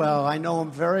very well. I know him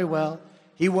very well.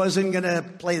 He wasn't going to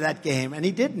play that game, and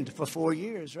he didn't for 4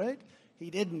 years, right? He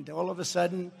didn't. All of a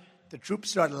sudden, the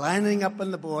troops started lining up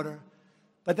on the border.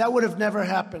 But that would have never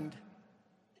happened.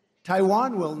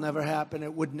 Taiwan will never happen.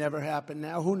 It would never happen.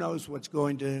 Now, who knows what's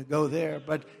going to go there?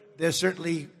 But they're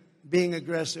certainly being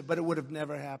aggressive, but it would have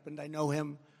never happened. I know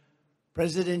him.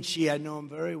 President Xi, I know him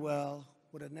very well.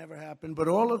 Would have never happened. But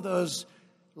all of those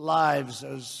lives,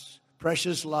 those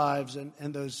precious lives, and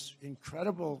those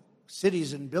incredible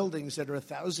cities and buildings that are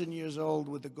 1,000 years old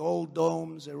with the gold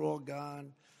domes, they're all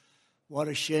gone. What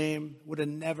a shame. Would have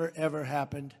never, ever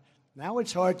happened. Now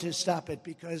it's hard to stop it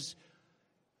because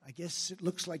I guess it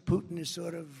looks like Putin is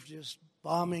sort of just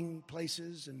bombing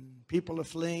places and people are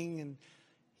fleeing and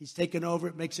he's taken over.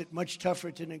 It makes it much tougher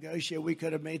to negotiate. We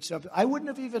could have made something. I wouldn't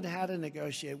have even had to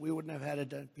negotiate. We wouldn't have had it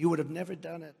done. He would have never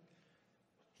done it.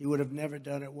 He would have never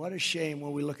done it. What a shame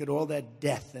when we look at all that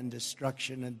death and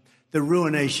destruction and the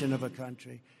ruination of a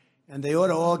country. And they ought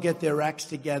to all get their acts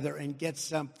together and get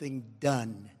something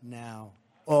done now.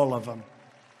 All of them.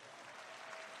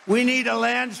 We need a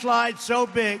landslide so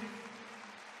big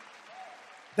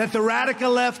that the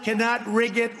radical left cannot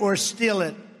rig it or steal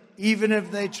it, even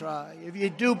if they try. If you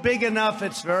do big enough,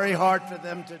 it's very hard for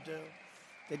them to do.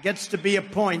 There gets to be a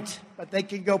point, but they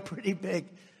can go pretty big.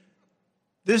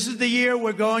 This is the year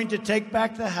we're going to take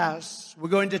back the House. We're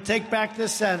going to take back the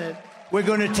Senate. We're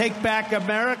going to take back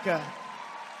America.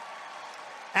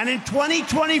 And in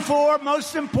 2024,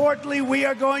 most importantly, we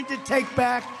are going to take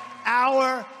back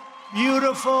our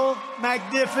beautiful,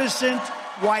 magnificent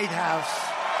White House.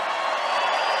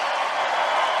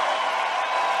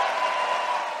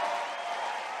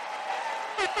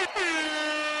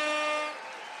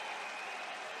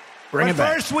 But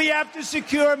first, we have to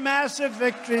secure massive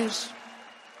victories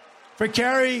for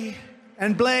Kerry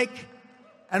and Blake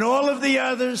and all of the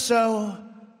others. So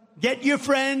get your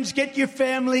friends, get your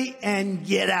family, and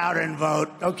get out and vote,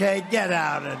 okay? Get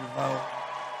out and vote.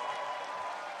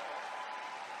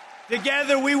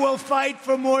 Together, we will fight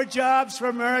for more jobs for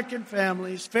American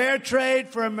families, fair trade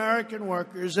for American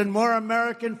workers, and more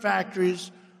American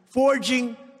factories,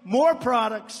 forging more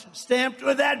products stamped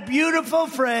with that beautiful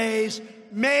phrase,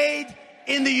 made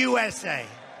in the USA.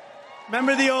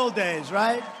 Remember the old days,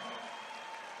 right?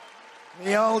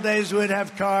 The old days would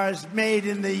have cars made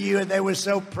in the USA. They were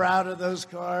so proud of those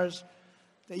cars.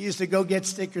 They used to go get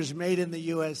stickers made in the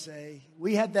USA.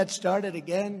 We had that started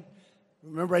again.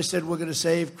 Remember I said we're going to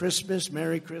save Christmas,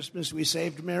 Merry Christmas? We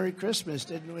saved Merry Christmas,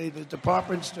 didn't we? The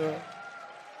department store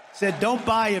said don't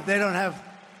buy if they don't have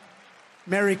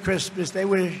Merry Christmas. They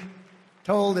were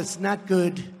told it's not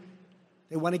good.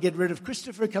 They want to get rid of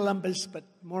Christopher Columbus, but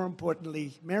more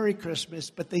importantly, Merry Christmas.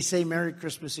 But they say Merry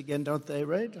Christmas again, don't they,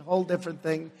 right? A whole different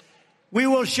thing. We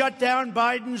will shut down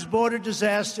Biden's border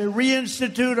disaster,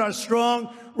 reinstitute our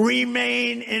strong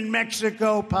Remain in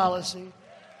Mexico policy,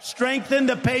 strengthen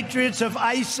the patriots of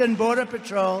ICE and Border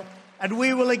Patrol, and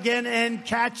we will again end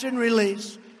catch and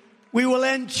release. We will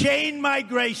end chain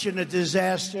migration, a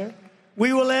disaster.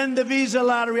 We will end the visa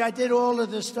lottery. I did all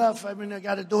of this stuff. I mean, I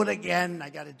got to do it again.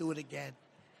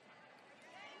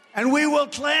 And we will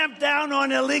clamp down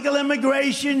on illegal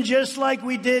immigration just like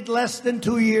we did less than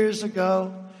 2 years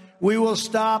ago. We will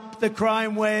stop the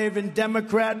crime wave in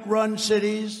Democrat-run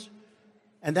cities.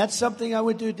 And that's something I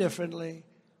would do differently.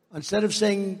 Instead of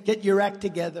saying, get your act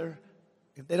together,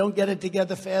 if they don't get it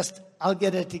together fast, I'll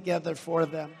get it together for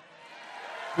them.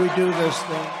 We do this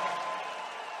thing.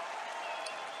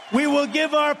 We will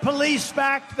give our police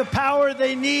back the power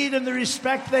they need and the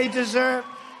respect they deserve.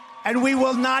 And we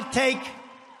will not take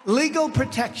legal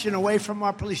protection away from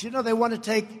our police. You know, they want to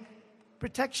take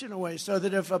protection away so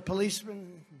that if a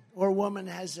policeman or woman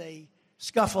has a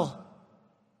scuffle,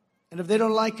 and if they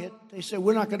don't like it, they say,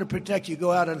 we're not going to protect you.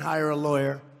 Go out and hire a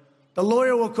lawyer. The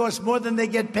lawyer will cost more than they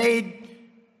get paid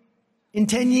in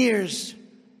 10 years.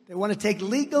 They want to take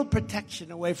legal protection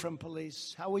away from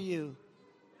police. How are you?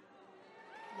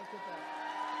 Look at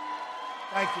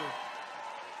that. Thank you.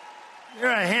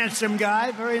 You're a handsome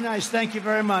guy. Very nice. Thank you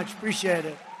very much. Appreciate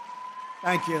it.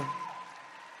 Thank you.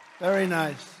 Very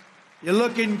nice. You're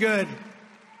looking good.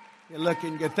 You're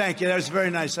looking good. Thank you. That was very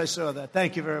nice. I saw that.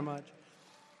 Thank you very much.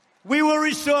 We will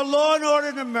restore law and order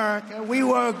in America. We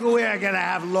are going to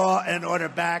have law and order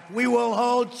back. We will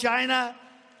hold China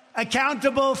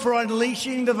accountable for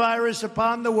unleashing the virus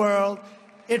upon the world.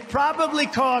 It probably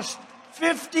cost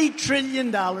 $50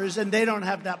 trillion, and they don't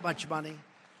have that much money.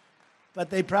 But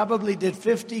they probably did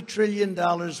 $50 trillion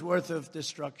worth of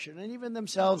destruction. And even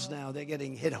themselves now, they're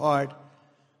getting hit hard.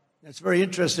 That's very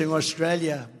interesting.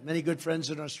 Australia, many good friends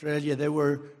in Australia, they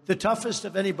were the toughest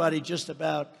of anybody just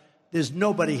about. There's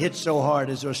nobody hit so hard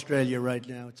as Australia right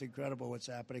now. It's incredible what's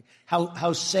happening.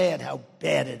 How sad, how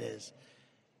bad it is.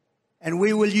 And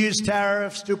we will use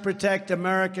tariffs to protect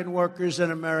American workers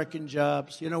and American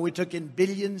jobs. You know, we took in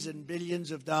billions and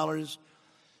billions of dollars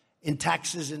in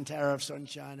taxes and tariffs on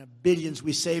China. Billions.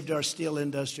 We saved our steel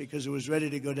industry because it was ready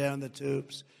to go down the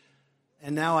tubes.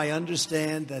 And now I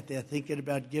understand that they're thinking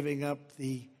about giving up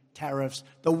the tariffs.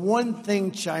 The one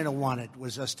thing China wanted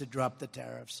was us to drop the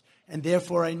tariffs. And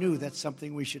therefore I knew that's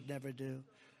something we should never do.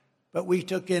 But we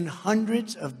took in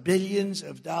hundreds of billions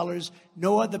of dollars.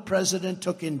 No other president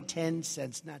took in 10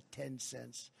 cents, not 10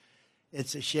 cents.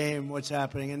 It's a shame what's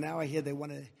happening. And now I hear they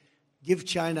want to give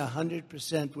China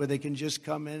 100% where they can just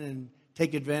come in and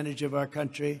take advantage of our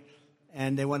country,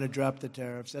 and they want to drop the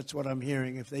tariffs. That's what I'm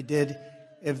hearing. If they did,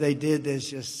 there's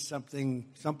just something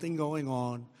going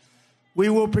on. We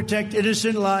will protect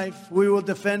innocent life. We will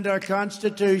defend our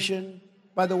Constitution.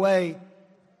 By the way,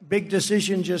 big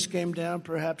decision just came down.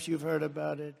 Perhaps you've heard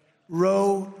about it.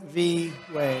 Roe v.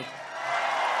 Wade.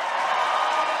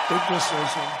 Big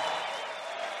decision.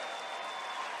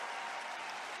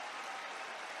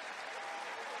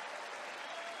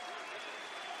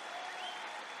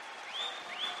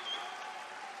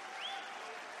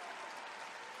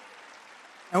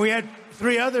 And we had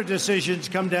 3 other decisions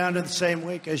come down in the same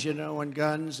week, as you know, on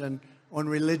guns. And on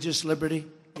religious liberty.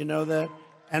 You know that?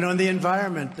 And on the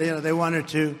environment. They wanted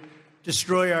to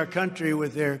destroy our country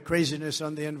with their craziness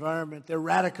on the environment. They're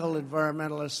radical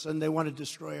environmentalists, and they want to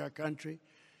destroy our country.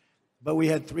 But we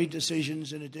had 3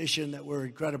 decisions in addition that were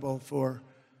incredible for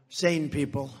sane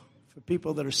people, for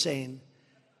people that are sane.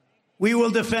 We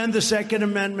will defend the Second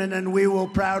Amendment, and we will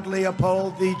proudly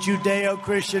uphold the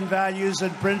Judeo-Christian values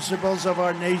and principles of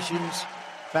our nation's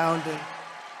founding.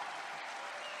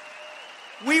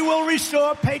 We will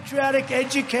restore patriotic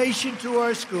education to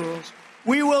our schools.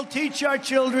 We will teach our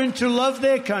children to love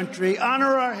their country,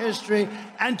 honor our history,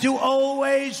 and to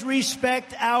always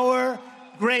respect our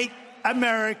great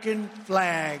American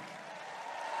flag.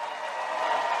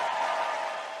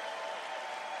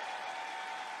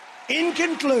 In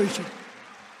conclusion,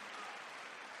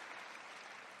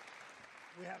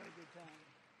 we're having a good time.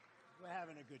 We're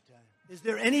having a good time. Is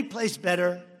there any place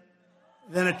better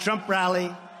than a Trump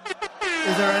rally?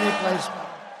 Is there any place better?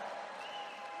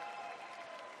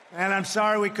 And I'm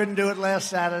sorry we couldn't do it last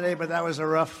Saturday, but that was a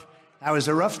rough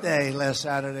day last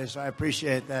Saturday, so I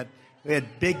appreciate that. We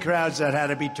had big crowds that had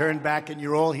to be turned back, and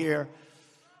you're all here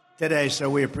today, so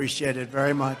we appreciate it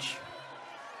very much.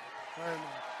 Very much.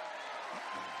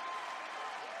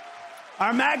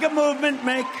 Our MAGA movement,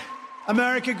 Make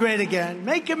America Great Again,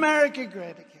 Make America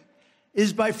Great Again,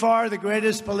 is by far the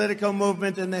greatest political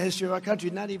movement in the history of our country.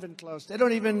 Not even close. They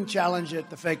don't even challenge it,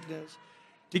 the fake news.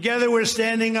 Together we're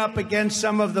standing up against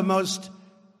some of the most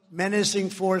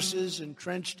menacing forces,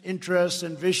 entrenched interests,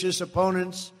 and vicious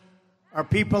opponents our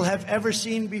people have ever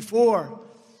seen before.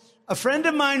 A friend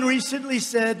of mine recently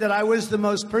said that I was the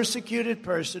most persecuted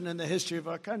person in the history of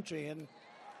our country. And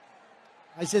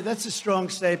I said, that's a strong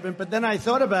statement. But then I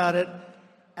thought about it,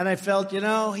 and I felt,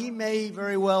 he may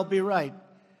very well be right.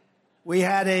 We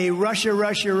had a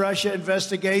Russia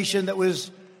investigation that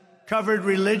was covered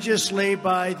religiously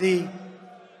by the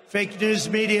fake news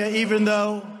media, even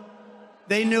though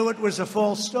they knew it was a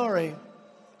false story.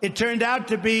 It turned out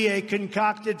to be a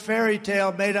concocted fairy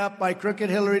tale made up by crooked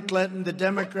Hillary Clinton, the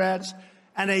Democrats,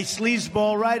 and a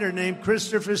sleazeball writer named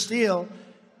Christopher Steele,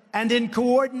 and in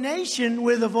coordination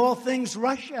with, of all things,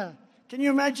 Russia. Can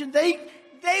you imagine? They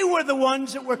were the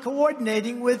ones that were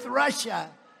coordinating with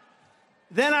Russia.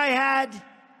 Then I had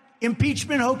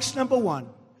impeachment hoax number 1,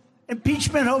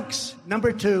 impeachment hoax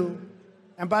number 2,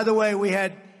 and by the way, we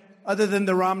had, other than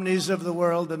the Romneys of the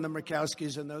world and the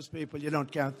Murkowskis and those people, you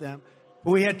don't count them,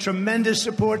 but we had tremendous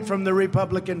support from the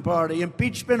Republican Party.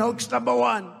 Impeachment hoax number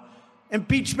 1,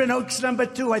 impeachment hoax number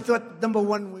 2. I thought number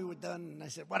 1 we were done, and I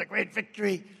said, what a great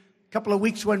victory. A couple of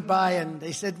weeks went by, and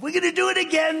they said, we're going to do it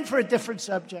again for a different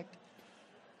subject.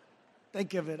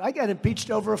 Think of it. I got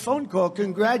impeached over a phone call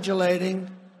congratulating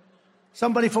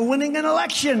somebody for winning an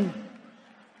election.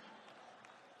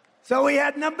 So we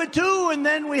had number 2, and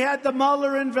then we had the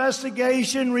Mueller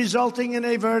investigation resulting in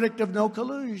a verdict of no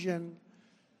collusion.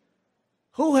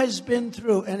 Who has been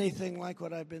through anything like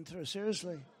what I've been through?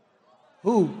 Seriously.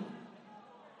 Who?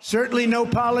 Certainly no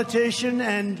politician,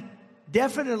 and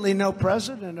definitely no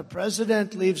president. A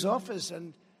president leaves office,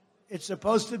 and it's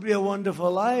supposed to be a wonderful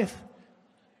life.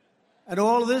 And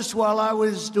all this while I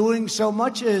was doing so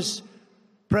much as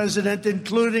president,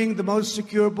 including the most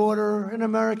secure border in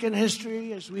American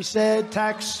history, as we said,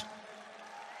 tax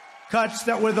cuts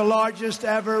that were the largest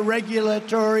ever,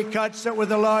 regulatory cuts that were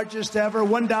the largest ever,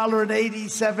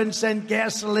 $1.87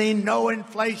 gasoline, no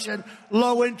inflation,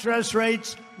 low interest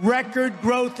rates, record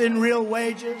growth in real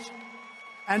wages,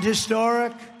 and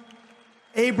historic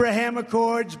Abraham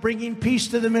Accords bringing peace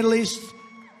to the Middle East.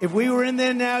 If we were in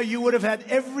there now, you would have had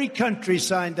every country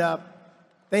signed up.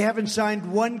 They haven't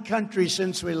signed one country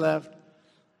since we left.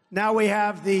 Now we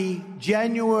have the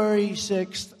January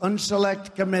 6th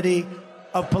Unselect Committee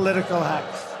of Political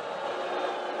Hacks.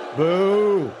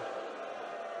 Boo.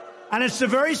 And it's the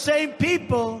very same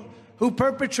people who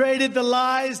perpetrated the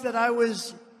lies that I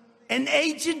was an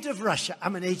agent of Russia.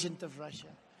 I'm an agent of Russia.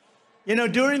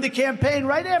 During the campaign,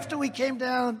 right after we came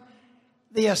down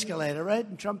the escalator, right,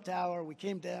 in Trump Tower, we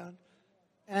came down,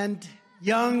 and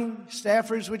young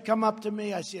staffers would come up to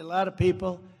me. I see a lot of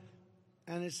people,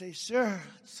 and they'd say, sir,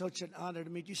 it's such an honor to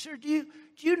meet you. Sir, do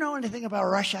you know anything about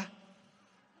Russia?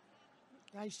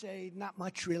 I say, not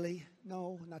much, really.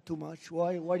 No, not too much.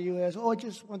 Why do you ask? Oh, I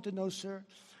just want to know, sir.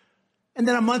 And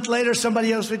then a month later,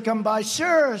 somebody else would come by.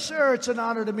 Sir, it's an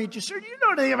honor to meet you. Sir, do you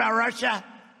know anything about Russia?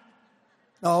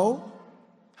 No.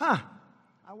 Huh.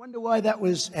 I wonder why that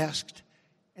was asked.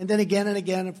 And then again and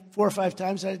again, 4 or 5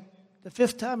 times, the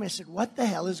 5th time I said, what the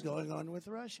hell is going on with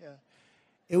Russia?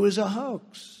 It was a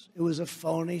hoax. It was a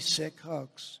phony, sick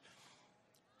hoax.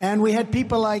 And we had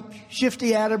people like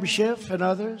Shifty Adam Schiff and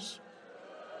others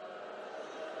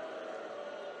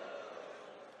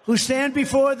who stand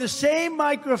before the same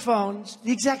microphones,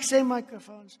 the exact same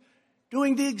microphones,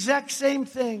 doing the exact same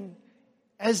thing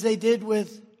as they did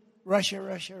with Russia,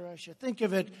 Russia, Russia. Think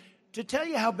of it, to tell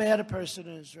you how bad a person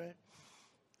is, right?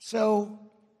 So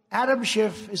Adam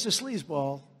Schiff is a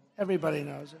sleazeball. Everybody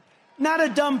knows it. Not a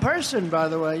dumb person, by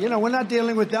the way. You know, we're not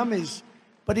dealing with dummies.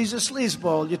 But he's a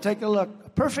sleazeball. You take a look. A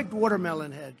perfect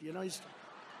watermelon head. You know,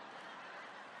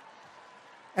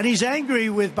 and he's angry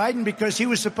with Biden because he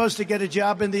was supposed to get a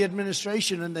job in the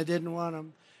administration and they didn't want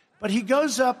him. But he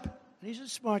goes up, and he's a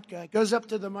smart guy, goes up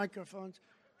to the microphones.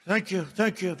 Thank you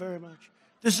very much.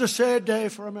 This is a sad day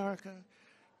for America.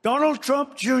 Donald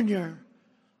Trump Jr.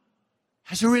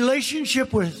 has a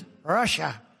relationship with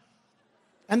Russia.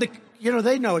 And,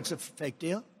 they know it's a fake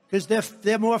deal because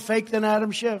they're more fake than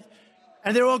Adam Schiff.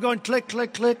 And they're all going click,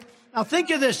 click, click. Now think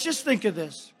of this. Just think of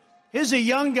this. Here's a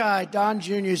young guy, Don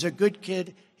Jr. He's a good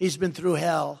kid. He's been through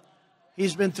hell.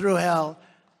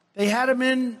 They had him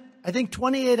in, I think,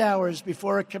 28 hours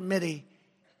before a committee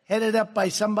headed up by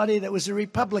somebody that was a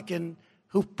Republican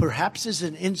who perhaps is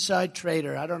an inside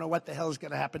trader. I don't know what the hell is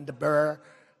going to happen to Burr,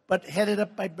 but headed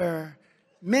up by Burr.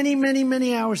 Many, many,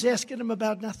 many hours asking him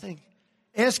about nothing.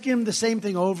 Asking him the same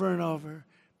thing over and over.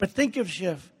 But think of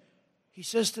Schiff. He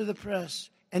says to the press,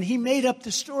 and he made up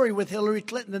the story with Hillary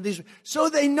Clinton and these. So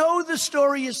they know the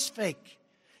story is fake.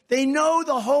 They know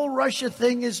the whole Russia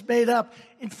thing is made up.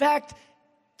 In fact,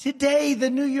 today, the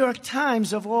New York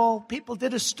Times, of all people,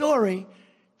 did a story,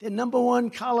 their number one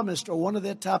columnist, or one of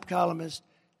their top columnists,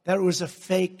 that it was a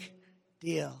fake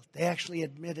deal. They actually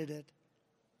admitted it.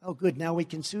 Oh, good. Now we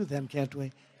can sue them, can't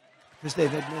we? Because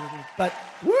they've admitted it. But,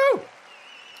 woo!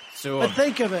 But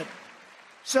think of it.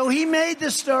 So he made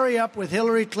this story up with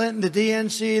Hillary Clinton, the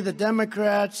DNC, the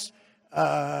Democrats,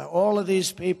 all of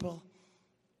these people.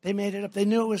 They made it up. They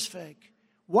knew it was fake.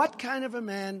 What kind of a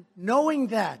man, knowing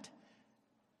that,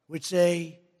 would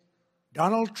say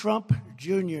Donald Trump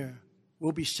Jr.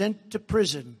 will be sent to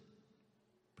prison?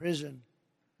 Prison.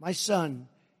 My son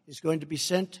is going to be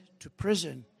sent to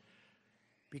prison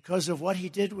because of what he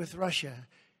did with Russia.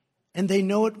 And they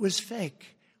know it was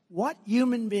fake. What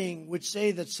human being would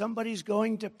say that somebody's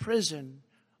going to prison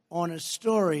on a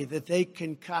story that they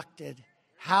concocted?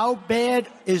 How bad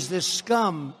is this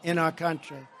scum in our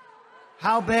country?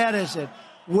 How bad is it?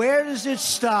 Where does it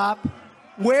stop?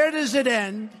 Where does it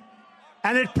end?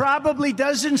 And it probably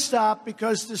doesn't stop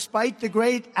because despite the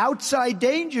great outside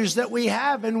dangers that we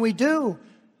have, and we do,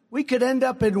 we could end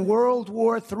up in World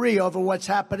War III over what's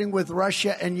happening with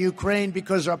Russia and Ukraine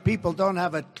because our people don't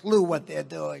have a clue what they're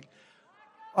doing.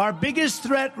 Our biggest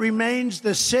threat remains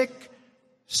the sick,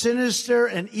 sinister,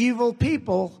 and evil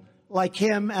people like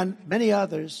him and many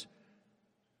others,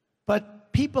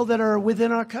 but people that are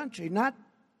within our country, not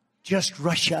just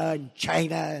Russia and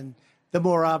China and the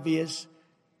more obvious.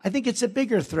 I think it's a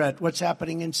bigger threat, what's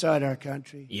happening inside our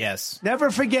country. Yes.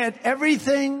 Never forget,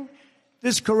 everything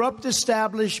this corrupt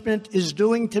establishment is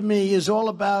doing to me is all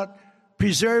about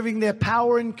preserving their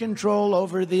power and control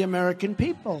over the American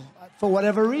people, for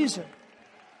whatever reason.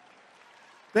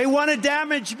 They want to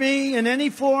damage me in any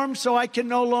form so I can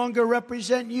no longer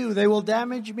represent you. They will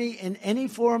damage me in any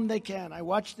form they can. I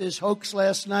watched this hoax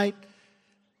last night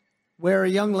where a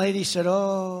young lady said,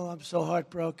 "Oh, I'm so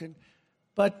heartbroken."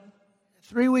 But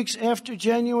 3 weeks after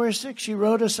January 6th, she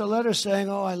wrote us a letter saying,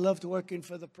 "Oh, I loved working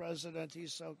for the president.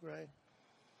 He's so great."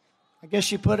 I guess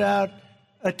she put out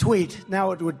a tweet.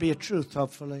 Now it would be a truth,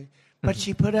 hopefully. But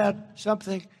she put out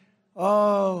something,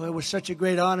 "Oh, it was such a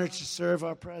great honor to serve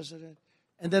our president."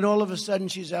 And then all of a sudden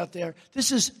she's out there.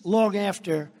 This is long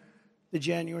after the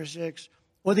January 6th.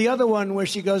 Or the other one where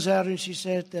she goes out and she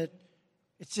said that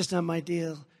it's just not my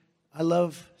deal. I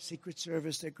love Secret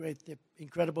Service. They're great. They're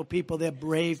incredible people. They're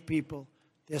brave people.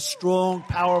 They're strong,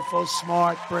 powerful,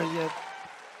 smart, brilliant.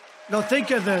 No,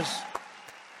 think of this.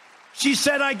 She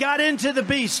said, "I got into the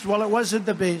Beast." Well, it wasn't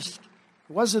the Beast.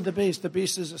 It wasn't the Beast. The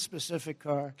Beast is a specific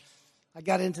car. I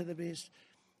got into the Beast.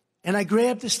 And I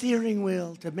grabbed the steering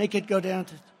wheel to make it go down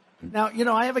to... Now,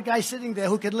 I have a guy sitting there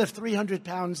who can lift 300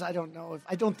 pounds. I don't know.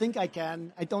 I don't think I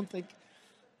can. I don't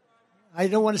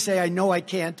want to say I know I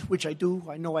can't, which I do.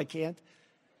 I know I can't.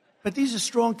 But these are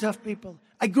strong, tough people.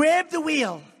 I grabbed the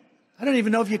wheel. I don't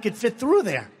even know if you could fit through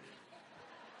there.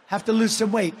 Have to lose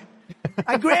some weight.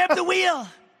 I grabbed the wheel,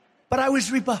 but I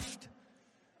was rebuffed.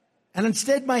 And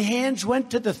instead, my hands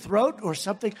went to the throat or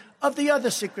something of the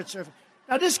other Secret Service.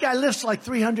 Now, this guy lifts like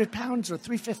 300 pounds or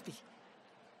 350.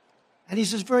 And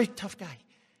he's a very tough guy.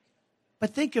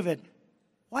 But think of it.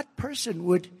 What person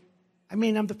would... I'm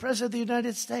the President of the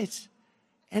United States.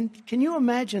 And can you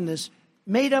imagine this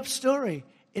made-up story?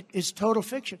 It is total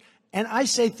fiction. And I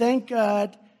say, thank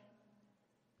God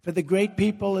for the great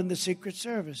people in the Secret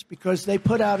Service because they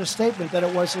put out a statement that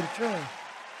it wasn't true.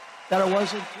 That it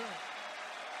wasn't true.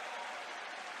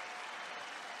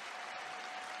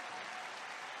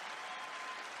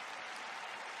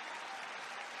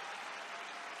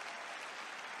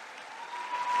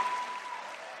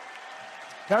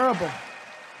 Terrible.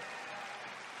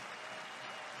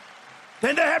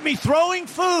 Then they had me throwing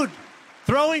food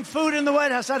in the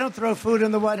White House. I don't throw food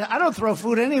in the White House. I don't throw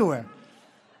food anywhere.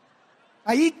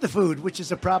 I eat the food, which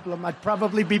is a problem. I'd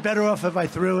probably be better off if I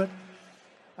threw it.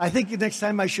 I think the next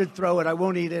time I should throw it. I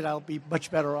won't eat it. I'll be much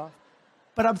better off.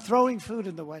 But I'm throwing food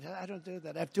in the White House. I don't do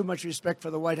that. I have too much respect for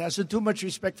the White House and too much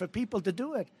respect for people to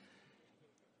do it.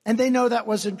 And they know that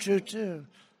wasn't true, too.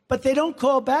 But they don't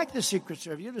call back the Secret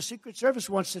Service. The Secret Service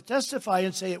wants to testify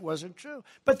and say it wasn't true.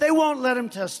 But they won't let him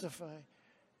testify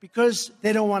because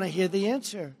they don't want to hear the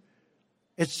answer.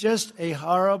 It's just a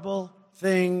horrible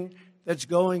thing that's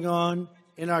going on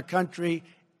in our country.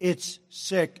 It's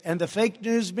sick. And the fake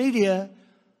news media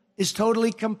is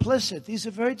totally complicit. These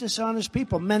are very dishonest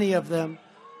people, many of them.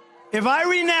 If I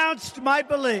renounced my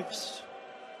beliefs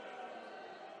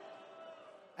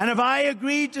and if I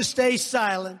agreed to stay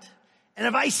silent, and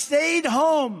if I stayed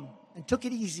home and took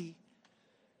it easy,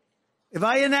 if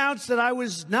I announced that I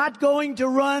was not going to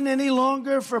run any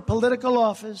longer for political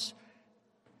office,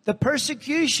 the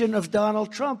persecution of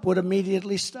Donald Trump would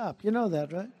immediately stop. You know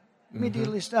that, right?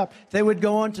 Immediately stop. They would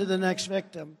go on to the next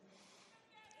victim.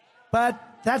 But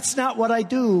that's not what I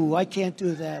do. I can't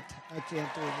do that. I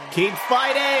can't do that. Keep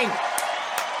fighting.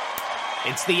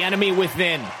 It's the enemy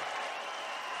within.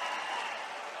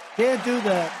 Can't do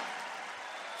that.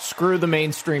 Screw the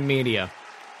mainstream media.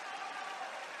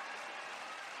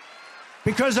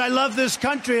 Because I love this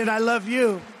country and I love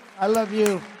you. I love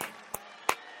you.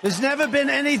 There's never been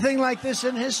anything like this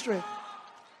in history.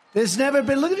 There's never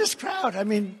been. Look at this crowd. I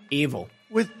mean, evil.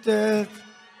 With 2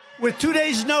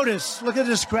 days' notice, look at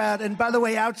this crowd. And by the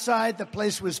way, outside the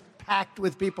place was packed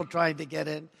with people trying to get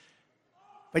in.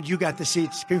 But you got the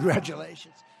seats.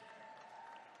 Congratulations.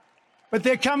 But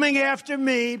they're coming after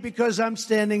me because I'm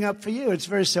standing up for you. It's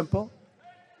very simple.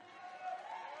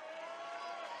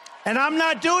 And I'm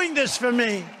not doing this for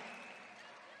me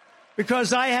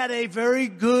because I had a very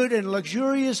good and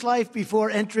luxurious life before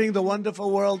entering the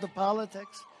wonderful world of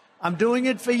politics. I'm doing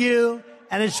it for you,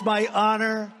 and it's my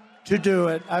honor to do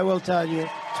it. I will tell you.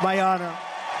 It's my honor.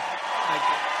 Thank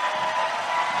you.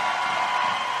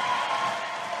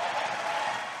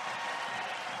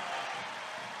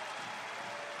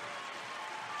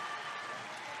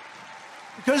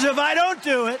 Because if I don't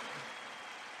do it,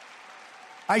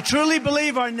 I truly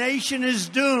believe our nation is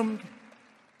doomed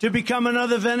to become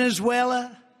another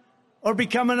Venezuela or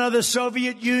become another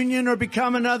Soviet Union or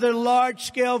become another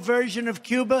large-scale version of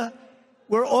Cuba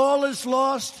where all is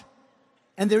lost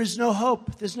and there is no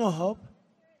hope. There's no hope.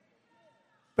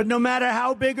 But no matter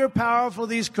how big or powerful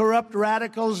these corrupt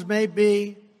radicals may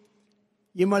be,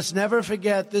 you must never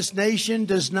forget this nation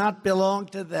does not belong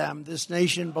to them. This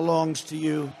nation belongs to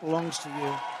you, belongs to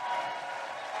you.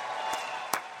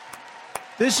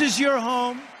 This is your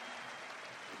home.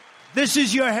 This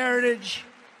is your heritage.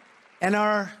 And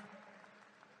our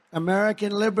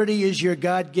American liberty is your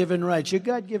God-given right. It's your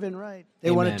God-given right. They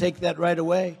Amen. Want to take that right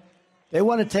away. They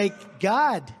want to take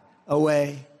God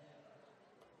away.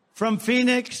 From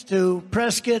Phoenix to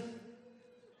Prescott,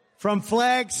 from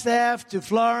Flagstaff to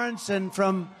Florence, and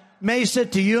from Mesa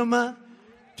to Yuma,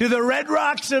 to the Red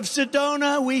Rocks of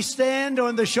Sedona, we stand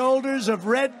on the shoulders of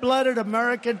red-blooded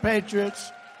American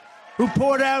patriots who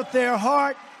poured out their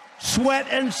heart, sweat,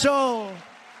 and soul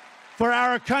for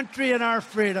our country and our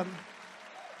freedom.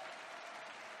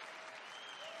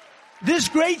 This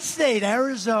great state,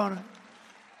 Arizona,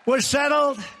 was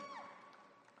settled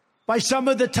by some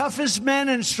of the toughest men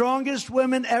and strongest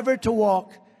women ever to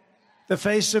walk the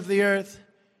face of the earth.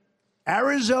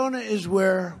 Arizona is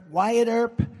where Wyatt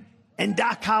Earp and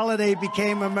Doc Holliday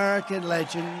became American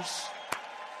legends.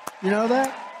 You know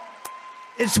that?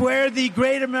 It's where the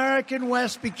great American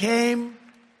West became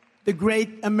the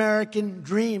great American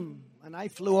dream. And I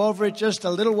flew over it just a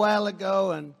little while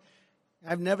ago, and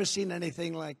I've never seen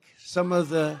anything like some of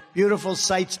the beautiful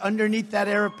sights underneath that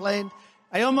airplane.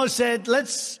 I almost said,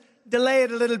 let's delay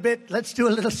it a little bit. Let's do a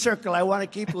little circle. I want to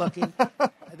keep looking.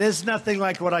 There's nothing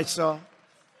like what I saw.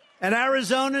 And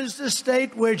Arizona is the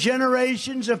state where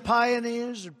generations of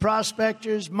pioneers and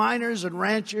prospectors, miners and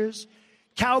ranchers,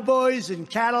 cowboys and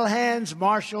cattle hands,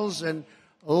 marshals and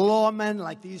lawmen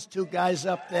like these two guys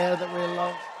up there that we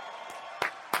love,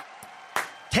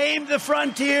 tamed the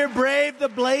frontier, braved the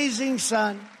blazing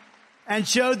sun, and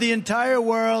showed the entire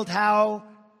world how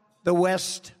the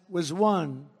West was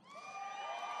won.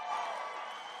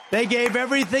 They gave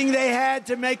everything they had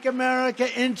to make America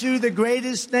into the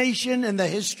greatest nation in the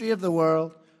history of the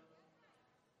world.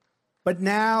 But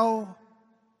now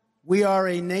we are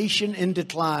a nation in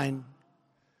decline.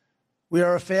 We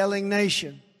are a failing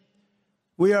nation.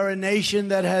 We are a nation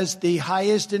that has the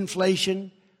highest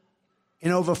inflation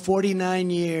in over 49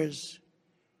 years,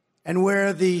 and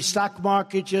where the stock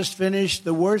market just finished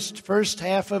the worst first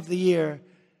half of the year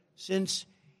since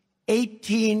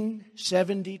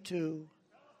 1872.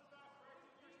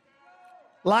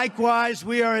 Likewise,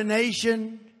 we are a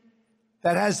nation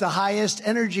that has the highest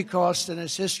energy cost in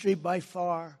its history by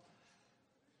far.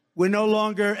 We're no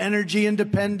longer energy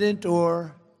independent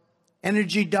or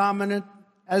energy dominant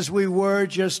as we were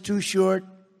just 2 short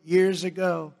years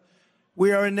ago.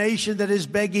 We are a nation that is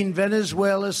begging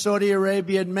Venezuela, Saudi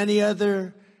Arabia, and many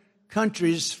other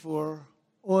countries for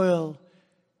oil.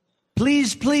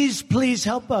 Please, please, please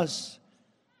help us,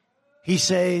 he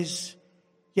says.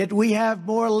 Yet we have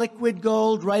more liquid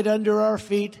gold right under our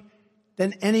feet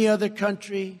than any other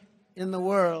country in the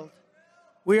world.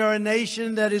 We are a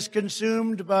nation that is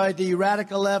consumed by the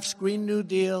radical left's Green New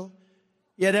Deal,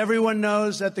 yet everyone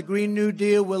knows that the Green New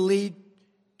Deal will lead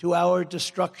to our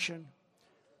destruction.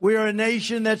 We are a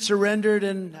nation that surrendered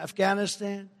in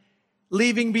Afghanistan,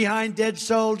 leaving behind dead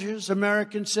soldiers,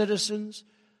 American citizens,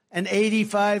 and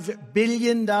 $85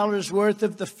 billion worth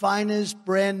of the finest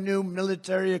brand new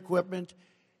military equipment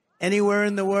anywhere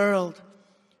in the world.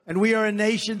 And we are a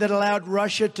nation that allowed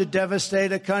Russia to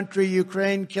devastate a country,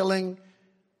 Ukraine, killing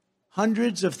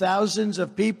hundreds of thousands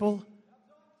of people.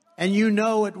 And you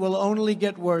know it will only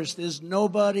get worse. There's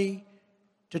nobody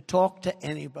to talk to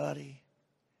anybody.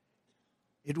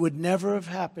 It would never have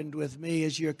happened with me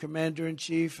as your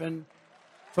commander-in-chief, and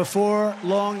for 4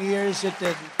 long years it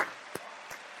didn't.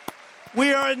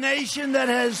 We are a nation that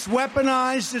has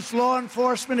weaponized its law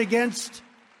enforcement against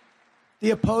the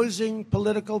opposing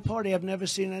political party. I've never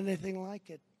seen anything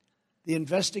like it. The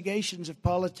investigations of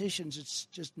politicians, it's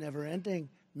just never ending.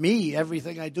 Me,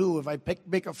 everything I do, if I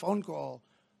make a phone call,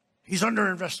 he's under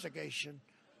investigation.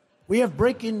 We have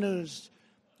breaking news.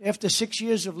 After 6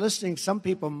 years of listening, some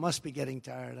people must be getting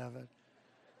tired of it.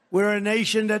 We're a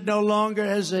nation that no longer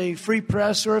has a free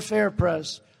press or a fair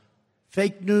press.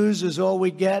 Fake news is all we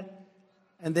get,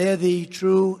 and they're the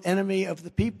true enemy of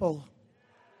the people.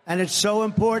 And it's so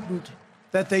important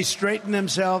that they straighten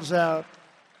themselves out,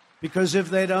 because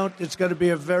if they don't, it's going to be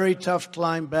a very tough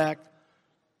climb back.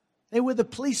 They were the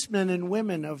policemen and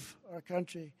women of our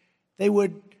country. They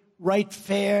would write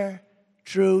fair,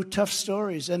 true, tough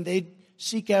stories, and they'd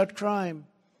seek out crime.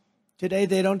 Today,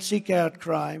 they don't seek out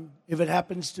crime. If it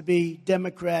happens to be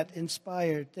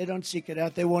Democrat-inspired, they don't seek it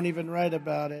out. They won't even write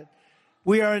about it.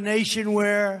 We are a nation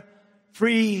where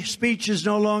free speech is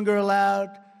no longer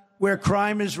allowed, where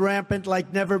crime is rampant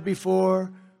like never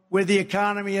before, where the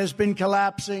economy has been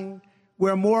collapsing,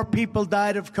 where more people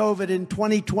died of COVID in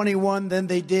 2021 than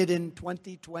they did in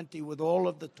 2020 with all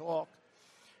of the talk.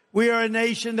 We are a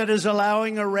nation that is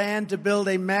allowing Iran to build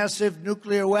a massive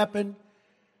nuclear weapon,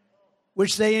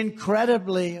 which they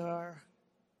incredibly are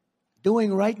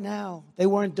doing right now. They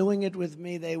weren't doing it with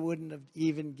me. They wouldn't have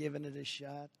even given it a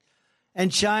shot. And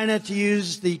China to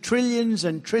use the trillions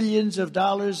and trillions of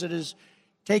dollars it has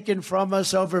taken from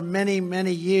us over many,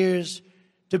 many years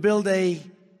to build a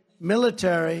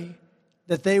military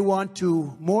that they want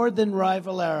to more than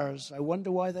rival ours. I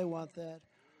wonder why they want that.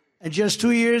 And just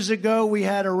 2 years ago, we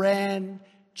had Iran,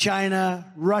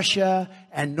 China, Russia,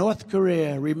 and North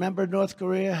Korea. Remember North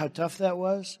Korea, how tough that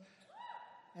was?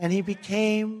 And he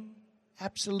became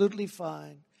absolutely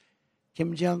fine.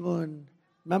 Kim Jong-un.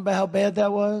 Remember how bad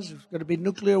that was? It was going to be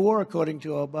nuclear war, according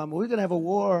to Obama. We're going to have a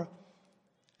war.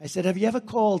 I said, have you ever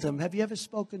called him? Have you ever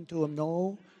spoken to him?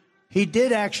 No. He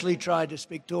did actually try to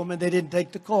speak to him, and they didn't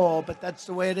take the call, but that's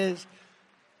the way it is.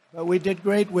 But we did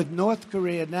great with North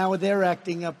Korea. Now they're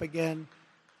acting up again.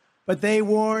 But they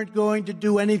weren't going to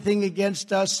do anything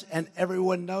against us, and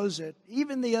everyone knows it.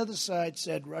 Even the other side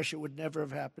said Russia would never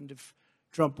have happened if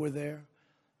Trump were there.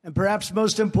 And perhaps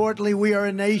most importantly, we are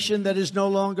a nation that is no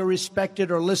longer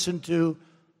respected or listened to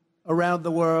around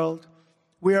the world.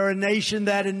 We are a nation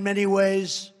that in many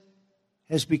ways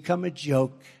has become a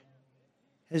joke.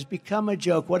 Has become a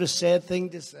joke. What a sad thing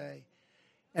to say.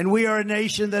 And we are a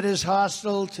nation that is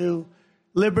hostile to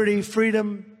liberty,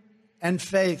 freedom, and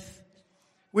faith.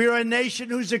 We are a nation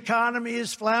whose economy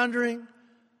is floundering,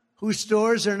 whose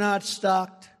stores are not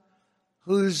stocked,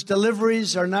 whose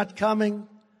deliveries are not coming,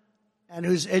 and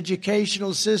whose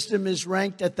educational system is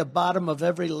ranked at the bottom of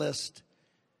every list.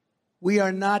 We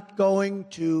are not going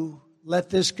to let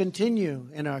this continue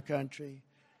in our country.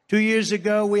 2 years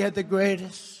ago, we had the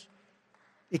greatest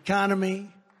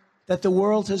economy that the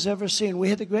world has ever seen. We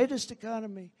had the greatest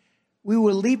economy. We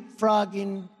were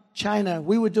leapfrogging China.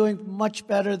 We were doing much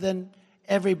better than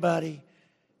everybody.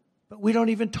 But we don't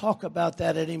even talk about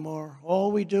that anymore.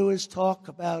 All we do is talk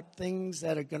about things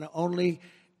that are going to only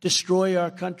destroy our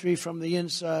country from the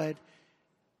inside.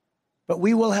 But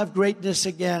we will have greatness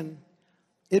again.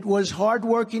 It was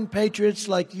hardworking patriots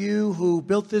like you who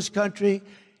built this country,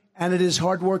 and it is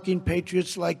hardworking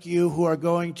patriots like you who are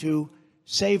going to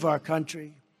save our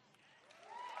country.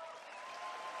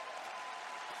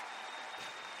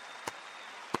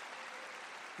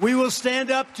 We will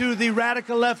stand up to the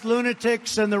radical left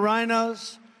lunatics and the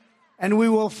rhinos, and we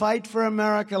will fight for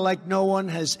America like no one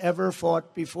has ever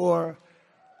fought before.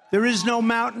 There is no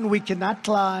mountain we cannot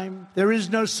climb. There is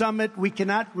no summit we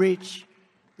cannot reach.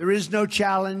 There is no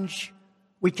challenge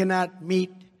we cannot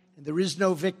meet. And there is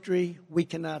no victory we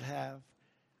cannot have.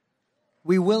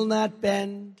 We will not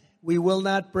bend. We will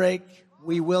not break.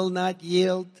 We will not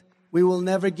yield. We will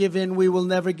never give in. We will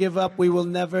never give up. We will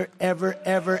never, ever,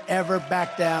 ever, ever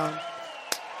back down.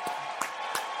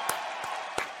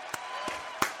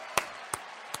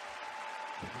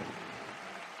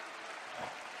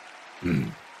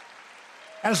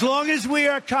 As long as we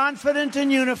are confident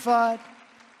and unified,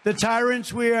 the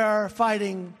tyrants we are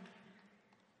fighting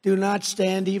do not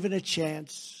stand even a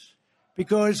chance.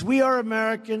 Because we are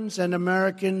Americans, and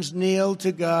Americans kneel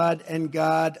to God and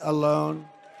God alone.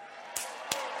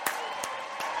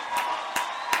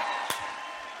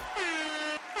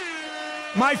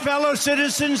 My fellow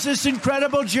citizens, this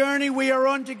incredible journey we are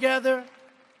on together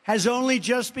has only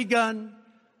just begun,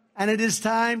 and it is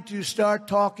time to start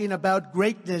talking about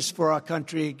greatness for our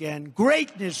country again.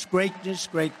 Greatness, greatness,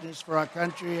 greatness for our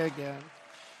country again.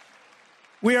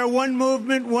 We are one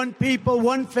movement, one people,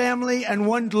 one family, and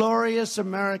one glorious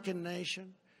American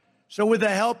nation. So with the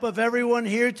help of everyone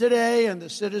here today and the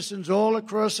citizens all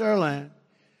across our land,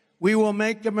 we will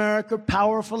make America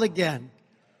powerful again.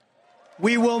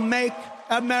 We will make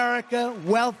America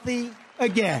wealthy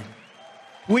again.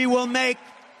 We will make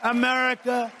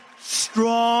America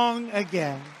strong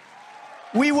again.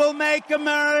 We will make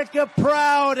America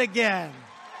proud again.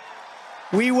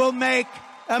 We will make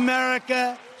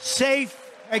America safe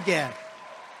again.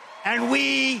 And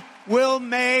we will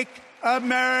make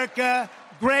America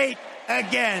great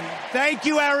again. Thank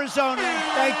you, Arizona.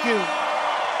 Thank you.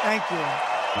 Thank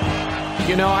you.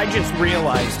 You know, I just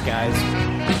realized, guys,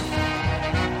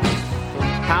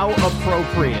 how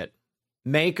appropriate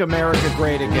 "Make America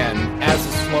Great Again" as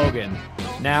a slogan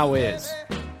now is.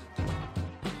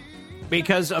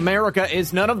 Because America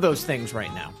is none of those things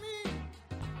right now.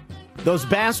 Those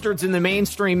bastards in the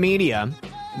mainstream media,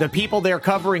 the people they're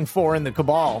covering for in the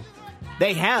cabal,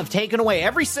 they have taken away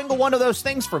every single one of those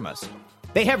things from us.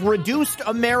 They have reduced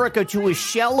America to a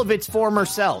shell of its former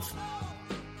self.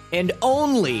 And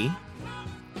only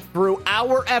through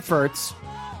our efforts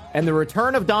and the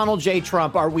return of Donald J.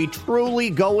 Trump are we truly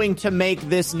going to make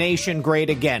this nation great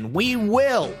again. We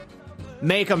will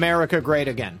make America great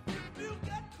again.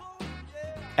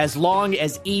 As long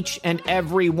as each and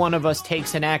every one of us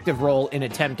takes an active role in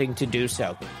attempting to do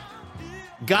so.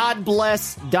 God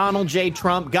bless Donald J.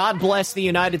 Trump. God bless the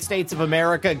United States of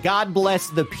America. God bless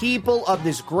the people of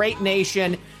this great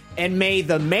nation. And may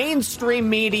the mainstream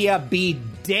media be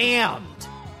damned.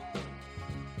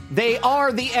 They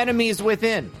are the enemies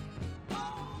within.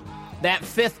 That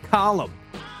fifth column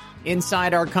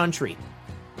inside our country.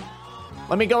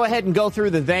 Let me go ahead and go through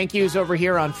the thank yous over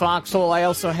here on Foxhole. I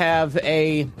also have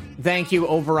a thank you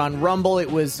over on Rumble.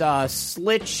 It was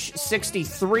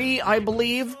Slitch63, I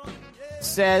believe,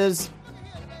 says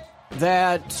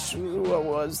that, what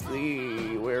was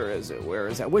the, where is it?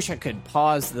 I wish I could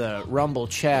pause the Rumble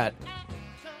chat.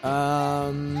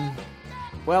 Well,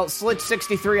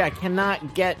 Slitch63, I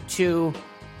cannot get to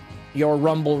your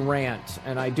Rumble rant,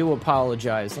 and I do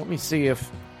apologize. Let me see if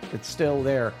it's still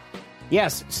there.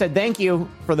 Yes, said thank you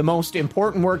for the most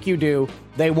important work you do.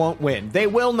 They won't win. They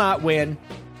will not win.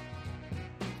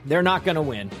 They're not going to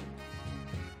win.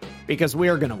 Because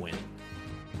we're going to win.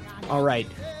 All right.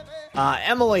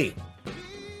 Emily.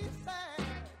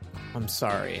 I'm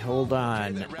sorry. Hold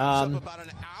on.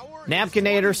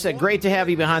 Napkinator said, great to have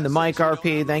you behind the mic,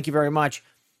 RP. Thank you very much.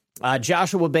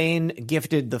 Joshua Bain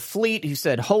gifted the fleet. He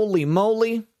said, holy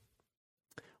moly.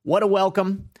 What a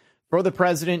welcome for the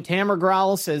president. Tamara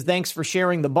Growl says, thanks for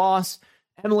sharing the boss.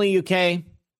 Emily UK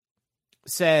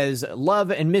says,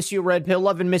 love and miss you, Red Pill.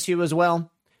 Love and miss you as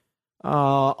well.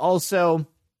 Also,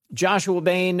 Joshua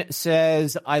Bain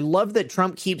says, I love that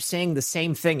Trump keeps saying the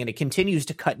same thing and it continues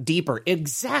to cut deeper.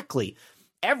 Exactly.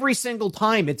 Every single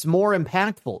time it's more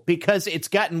impactful because it's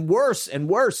gotten worse and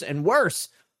worse and worse.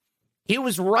 He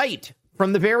was right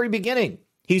from the very beginning.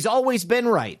 He's always been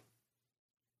right.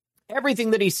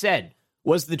 Everything that he said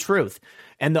was the truth.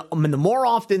 And the more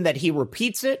often that he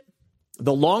repeats it,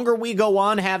 the longer we go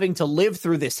on having to live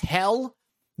through this hell,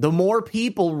 the more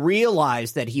people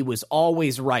realize that he was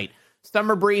always right.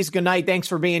 Summer Breeze, good night. Thanks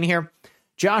for being here.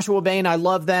 Joshua Bain, I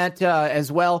love that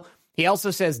as well. He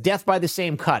also says, death by the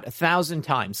same cut, 1,000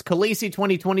 times. Khaleesi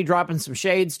 2020 dropping some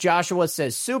shades. Joshua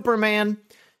says, Superman.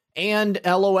 And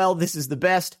LOL, this is the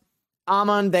best.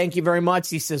 Amon, thank you very much.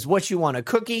 He says, what you want, a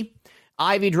cookie?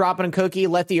 Ivy dropping a cookie.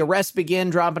 Let the arrest begin,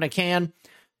 dropping a can.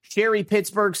 Sherry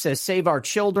Pittsburgh says, save our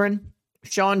children.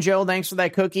 Sean Joe, thanks for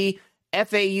that cookie.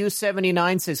 FAU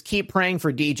 79 says, keep praying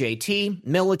for DJT,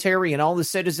 military, and all the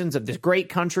citizens of this great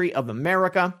country of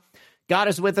America. God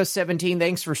is with us 17.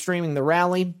 Thanks for streaming the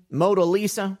rally. Moto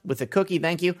Lisa with a cookie.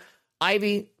 Thank you.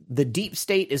 Ivy, the deep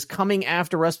state is coming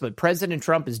after us, but President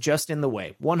Trump is just in the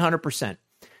way. 100%.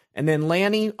 And then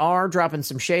Lanny R dropping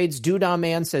some shades. Doodah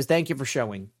Man says, thank you for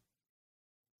showing.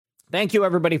 Thank you,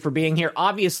 everybody, for being here.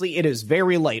 Obviously, it is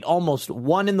very late, almost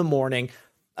 1 a.m.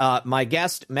 My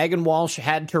guest, Megan Walsh,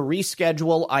 had to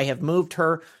reschedule. I have moved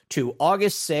her to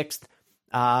August 6th.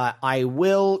 I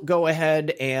will go ahead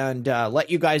and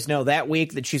let you guys know that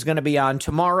week that she's going to be on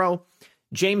tomorrow.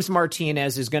 James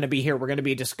Martinez is going to be here. We're going to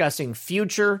be discussing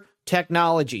future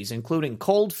technologies, including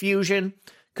cold fusion,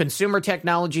 consumer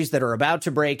technologies that are about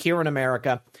to break here in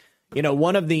America. You know,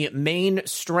 one of the main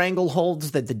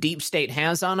strangleholds that the deep state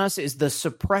has on us is the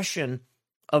suppression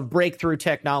of breakthrough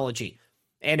technology.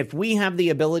 And if we have the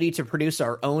ability to produce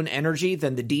our own energy,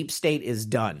 then the deep state is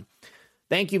done.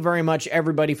 Thank you very much,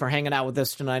 everybody, for hanging out with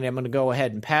us tonight. I'm going to go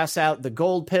ahead and pass out the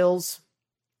gold pills.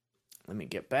 Let me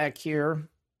get back here.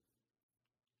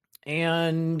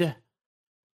 And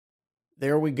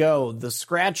there we go. The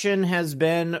scratching has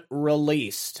been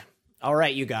released. All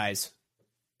right, you guys.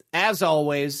 As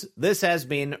always, this has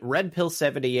been Red Pill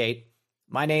 78.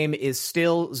 My name is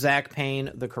still Zak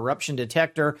Paine, the corruption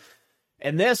detector.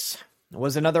 And this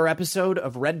was another episode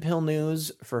of Red Pill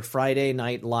News for Friday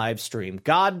Night Live Stream.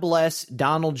 God bless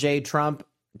Donald J. Trump.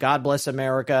 God bless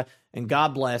America. And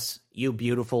God bless you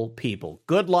beautiful people.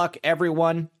 Good luck,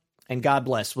 everyone. And God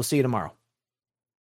bless. We'll see you tomorrow.